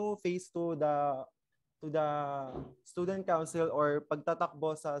a new face to the student council or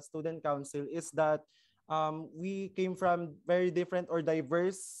pagtatakbo sa student council is that we came from very different or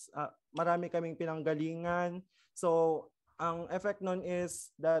diverse. Marami kaming pinanggalingan. So, ang effect nun is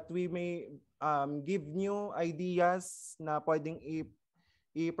that we may give new ideas na pwedeng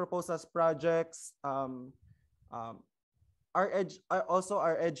i-propose as projects. Our edge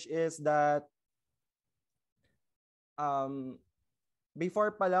is that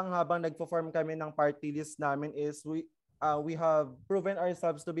before pa lang habang nagpo-form kami ng party list namin is we have proven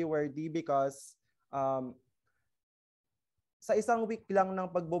ourselves to be worthy because sa isang week lang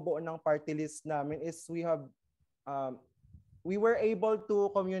ng pagbubuo ng party list namin is we were able to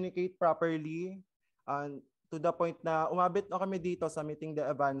communicate properly to the point na umabot na kami dito sa Miting De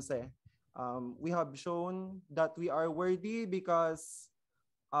Avance. We have shown that we are worthy because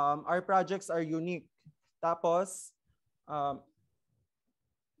our projects are unique. Tapos,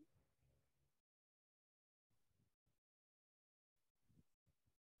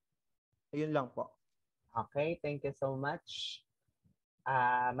 ayun lang po. Okay, thank you so much.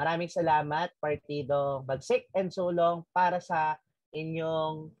 Maraming salamat, Partido Bagsik and Sulong, para sa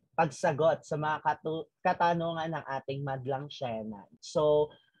inyong pagsagot sa mga katanungan ng ating madlang Siena.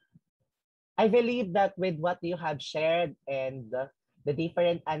 So, I believe that with what you have shared and the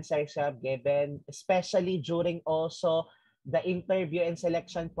different answers you have given, especially during also the interview and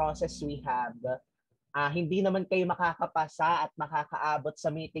selection process we have, hindi naman kayo makakapasa at makakaabot sa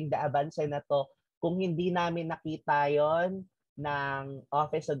Miting De Avance na to kung hindi namin nakita yon ng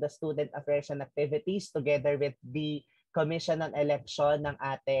Office of the Student Affairs and Activities together with the Commission on Election ng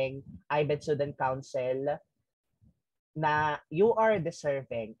ating IBED Student Council na you are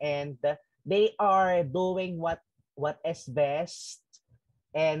deserving and they are doing what is best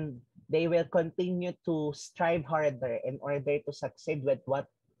and they will continue to strive harder in order to succeed with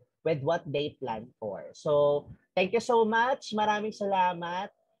what they plan for. So, thank you so much. Maraming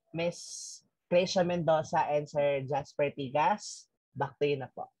salamat, Miss Crecia Mendoza and Sir Jasper Tigas. Back to you na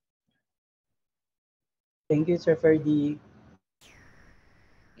po. Thank you, Sir Ferdy.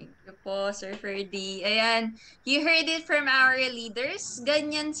 Thank you po, Sir Ferdy. Ayan, you heard it from our leaders.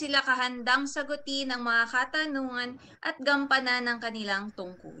 Ganyan sila kahandang sagutin ang mga katanungan at gampanan ng kanilang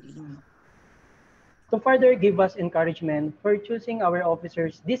tungkulin. To further give us encouragement for choosing our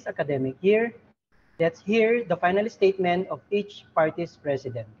officers this academic year, let's hear the final statement of each party's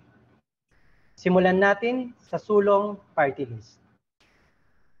president. Simulan natin sa Sulong Party List.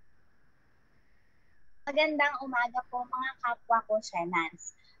 Magandang umaga po mga kapwa ko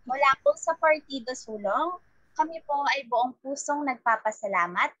Sienans. Mula po sa Partido Sulong, kami po ay buong pusong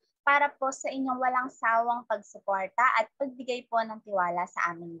nagpapasalamat para po sa inyong walang sawang pagsuporta at pagbigay po ng tiwala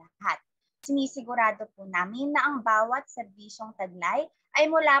sa aming lahat. Sinisigurado po namin na ang bawat serbisyong taglay ay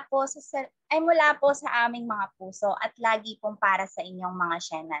mula po sa aming mga puso at lagi pong para sa inyong mga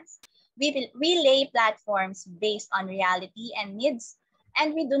Sienans. We lay platforms based on reality and needs,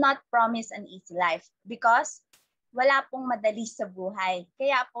 and we do not promise an easy life because wala pong madali sa buhay.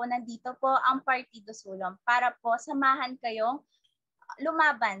 Kaya po nandito po ang Partido Sulong para po samahan kayong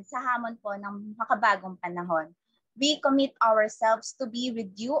lumaban sa hamon po ng makabagong panahon. We commit ourselves to be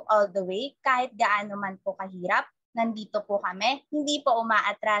with you all the way kahit gaano man po kahirap. Nandito po kami, hindi po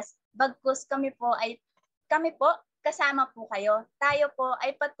umaatras. Bagkus kami po kasama po kayo. Tayo po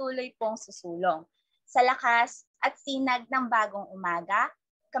ay patuloy pong susulong. Sa lakas at sinag ng bagong umaga,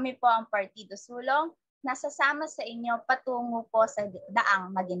 kami po ang Partido Sulong, nasasama sa inyo patungo po sa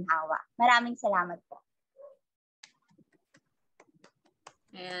daang maginhawa. Maraming salamat po.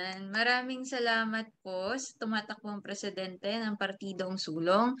 Ayan, maraming salamat po sa tumatakbong presidente ng Partidong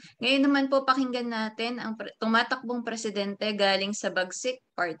Sulong. Ngayon naman po pakinggan natin ang tumatakbong presidente galing sa Bagsik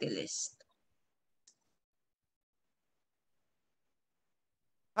Party List.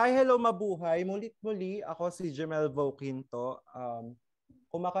 Hi, hello, mabuhay. Mulit-muli, ako si Jemel Quinto,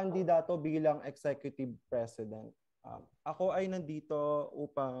 kumakandidato bilang Executive President. Ako ay nandito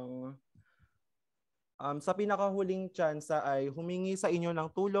upang sa pinakahuling tsansa ay humingi sa inyo ng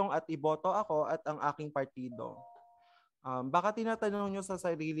tulong at iboto ako at ang aking partido. Baka tinatanong nyo sa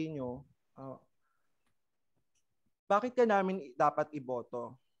sarili nyo, bakit ka namin dapat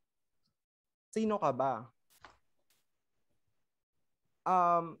iboto? Sino ka ba?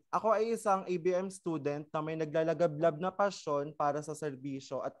 Ako ay isang ABM student na may naglalagablab na pasyon para sa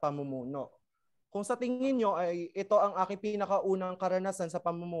serbisyo at pamumuno. Kung sa tingin nyo ay ito ang aking pinakaunang karanasan sa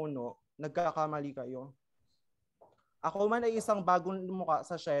pamumuno, nagkakamali kayo. Ako man ay isang bagong mukha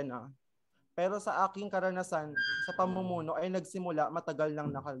sa Siena, pero sa aking karanasan sa pamumuno ay nagsimula matagal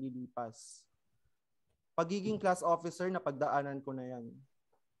nang nakalilipas. Pagiging class officer na pagdaanan ko na yan.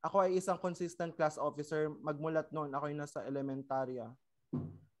 Ako ay isang consistent class officer magmulat noon ako ay nasa elementarya.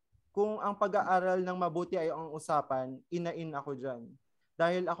 Kung ang pag-aaral ng mabuti ay ang usapan, inain ako dyan.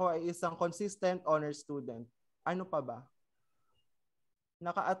 Dahil ako ay isang consistent honor student. Ano pa ba?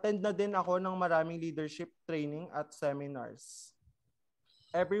 Naka-attend na din ako ng maraming leadership training at seminars.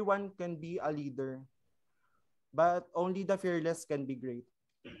 Everyone can be a leader, but only the fearless can be great.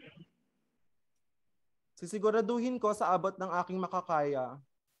 Sisiguraduhin ko sa abot ng aking makakaya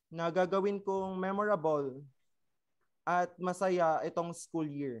na gagawin kong memorable at masaya itong school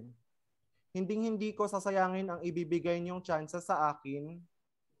year. Hinding-hindi ko sasayangin ang ibibigay niyong tsansa sa akin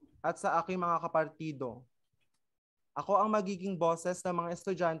at sa aking mga kapartido. Ako ang magiging boses ng mga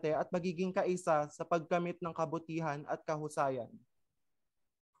estudyante at magiging kaisa sa pagkamit ng kabutihan at kahusayan.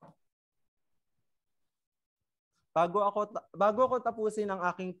 Bago ako tapusin ang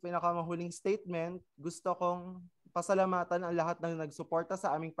aking pinakamahuling statement, gusto kong pasalamatan ang lahat ng nagsuporta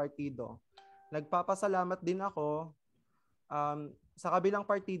sa aming partido. Nagpapasalamat din ako sa kabilang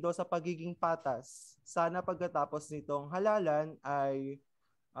partido sa pagiging patas. Sana pagkatapos nitong halalan ay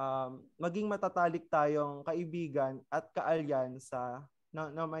maging matatalik tayong kaibigan at kaalyansa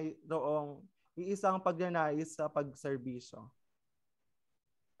na mayroong iisang pagnanais sa pagserbisyo.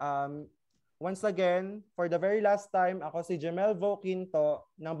 Once again, for the very last time, ako si Jamel Voquinto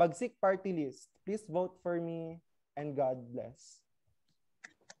ng Bagsik Party List. Please vote for me and God bless.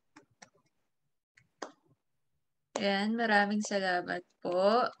 Ayan, maraming salamat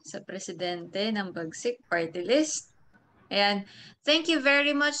po sa presidente ng Bagsik Party List. Ayan, thank you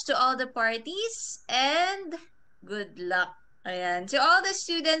very much to all the parties and good luck. Ayan, to all the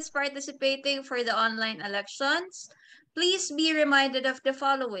students participating for the online elections, please be reminded of the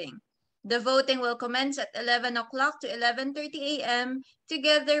following. The voting will commence at 11 o'clock to 11:30 a.m.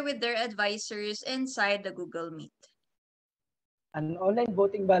 together with their advisors inside the Google Meet. An online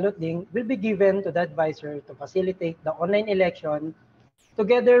voting ballot link will be given to the advisor to facilitate the online election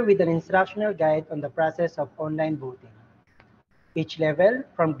together with an instructional guide on the process of online voting. Each level,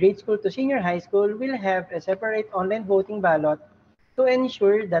 from grade school to senior high school, will have a separate online voting ballot to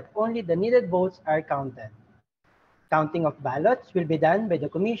ensure that only the needed votes are counted. Counting of ballots will be done by the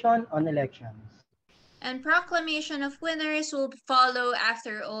Commission on Elections. And proclamation of winners will follow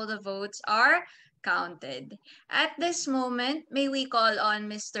after all the votes are counted. At this moment, may we call on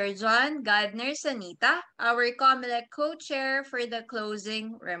Mr. John Gardner Sanita, our COMELEC co-chair, for the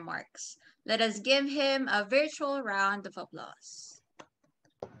closing remarks. Let us give him a virtual round of applause.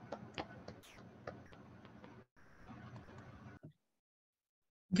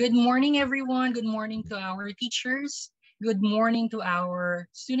 Good morning, everyone. Good morning to our teachers. Good morning to our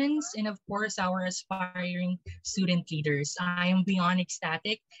students and of course our aspiring student leaders. I am beyond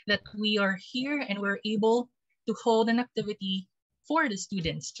ecstatic that we are here and we're able to hold an activity for the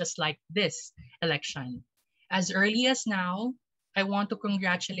students just like this election. As early as now, I want to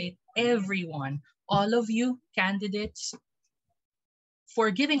congratulate everyone, all of you candidates,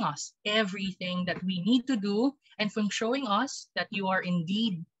 for giving us everything that we need to do and for showing us that you are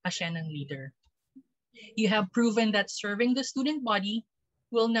indeed a Sienan leader. You have proven that serving the student body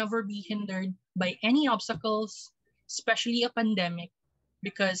will never be hindered by any obstacles, especially a pandemic,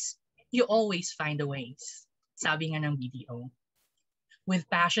 because you always find a ways, sabi nga ng BDO. With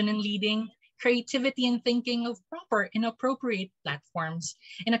passion in leading, creativity in thinking of proper and appropriate platforms,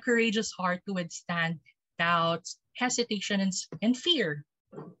 and a courageous heart to withstand doubts, hesitation, and fear,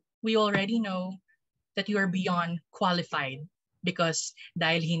 we already know that you are beyond qualified because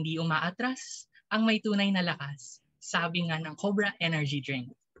dahil hindi umaatras ang may tunay na lakas, sabi nga ng Cobra Energy Drink.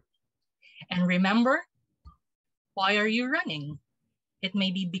 And remember, why are you running? It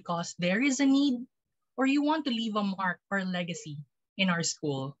may be because there is a need or you want to leave a mark or legacy in our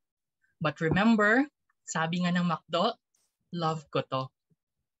school. But remember, sabi nga ng MacDo, love ko to.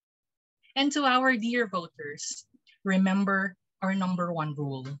 And to our dear voters, remember our number one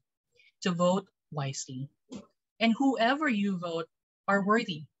rule, to vote wisely. And whoever you vote are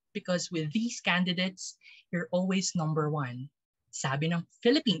worthy because with these candidates, you're always number one. Sabi ng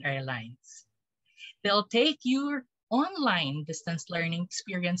Philippine Airlines. They'll take your online distance learning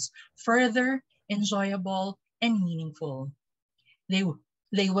experience further, enjoyable, and meaningful. They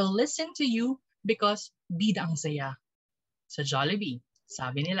will listen to you because bida ang saya. Sa Jollibee,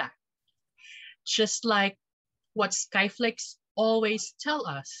 sabi nila. Just like what Skyflix always tell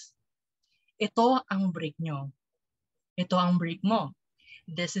us, ito ang break nyo. Ito ang break mo.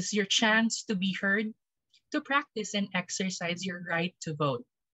 This is your chance to be heard, to practice and exercise your right to vote.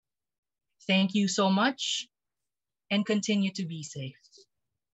 Thank you so much and continue to be safe.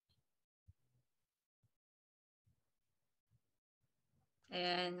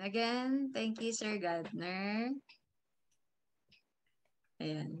 And again, thank you, Sir Gardner.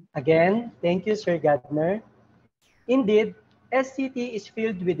 Ayan. Again, thank you, Sir Gardner. Indeed, SCT is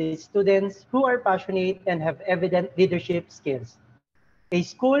filled with the students who are passionate and have evident leadership skills. A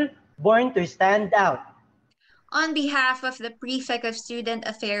school born to stand out. On behalf of the Prefect of Student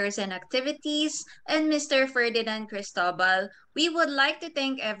Affairs and Activities and Mr. Ferdinand Cristobal, we would like to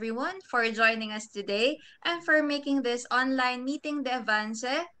thank everyone for joining us today and for making this online Miting De Avance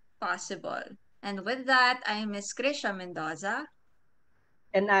possible. And with that, I'm Ms. Krisha Mendoza.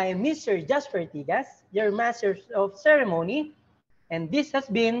 And I'm Mr. Jasper Tigas, your Master of Ceremony. And this has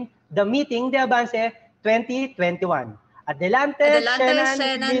been the Miting De Avance 2021. Adelante,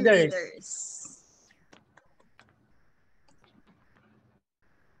 Sienan Leaders.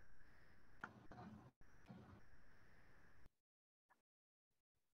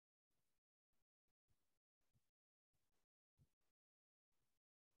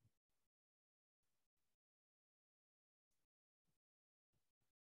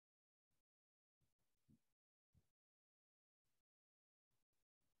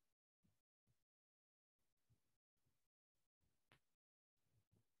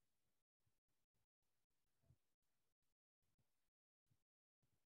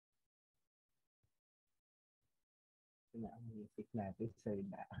 Na ang music natin, sir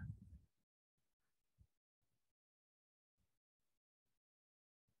na.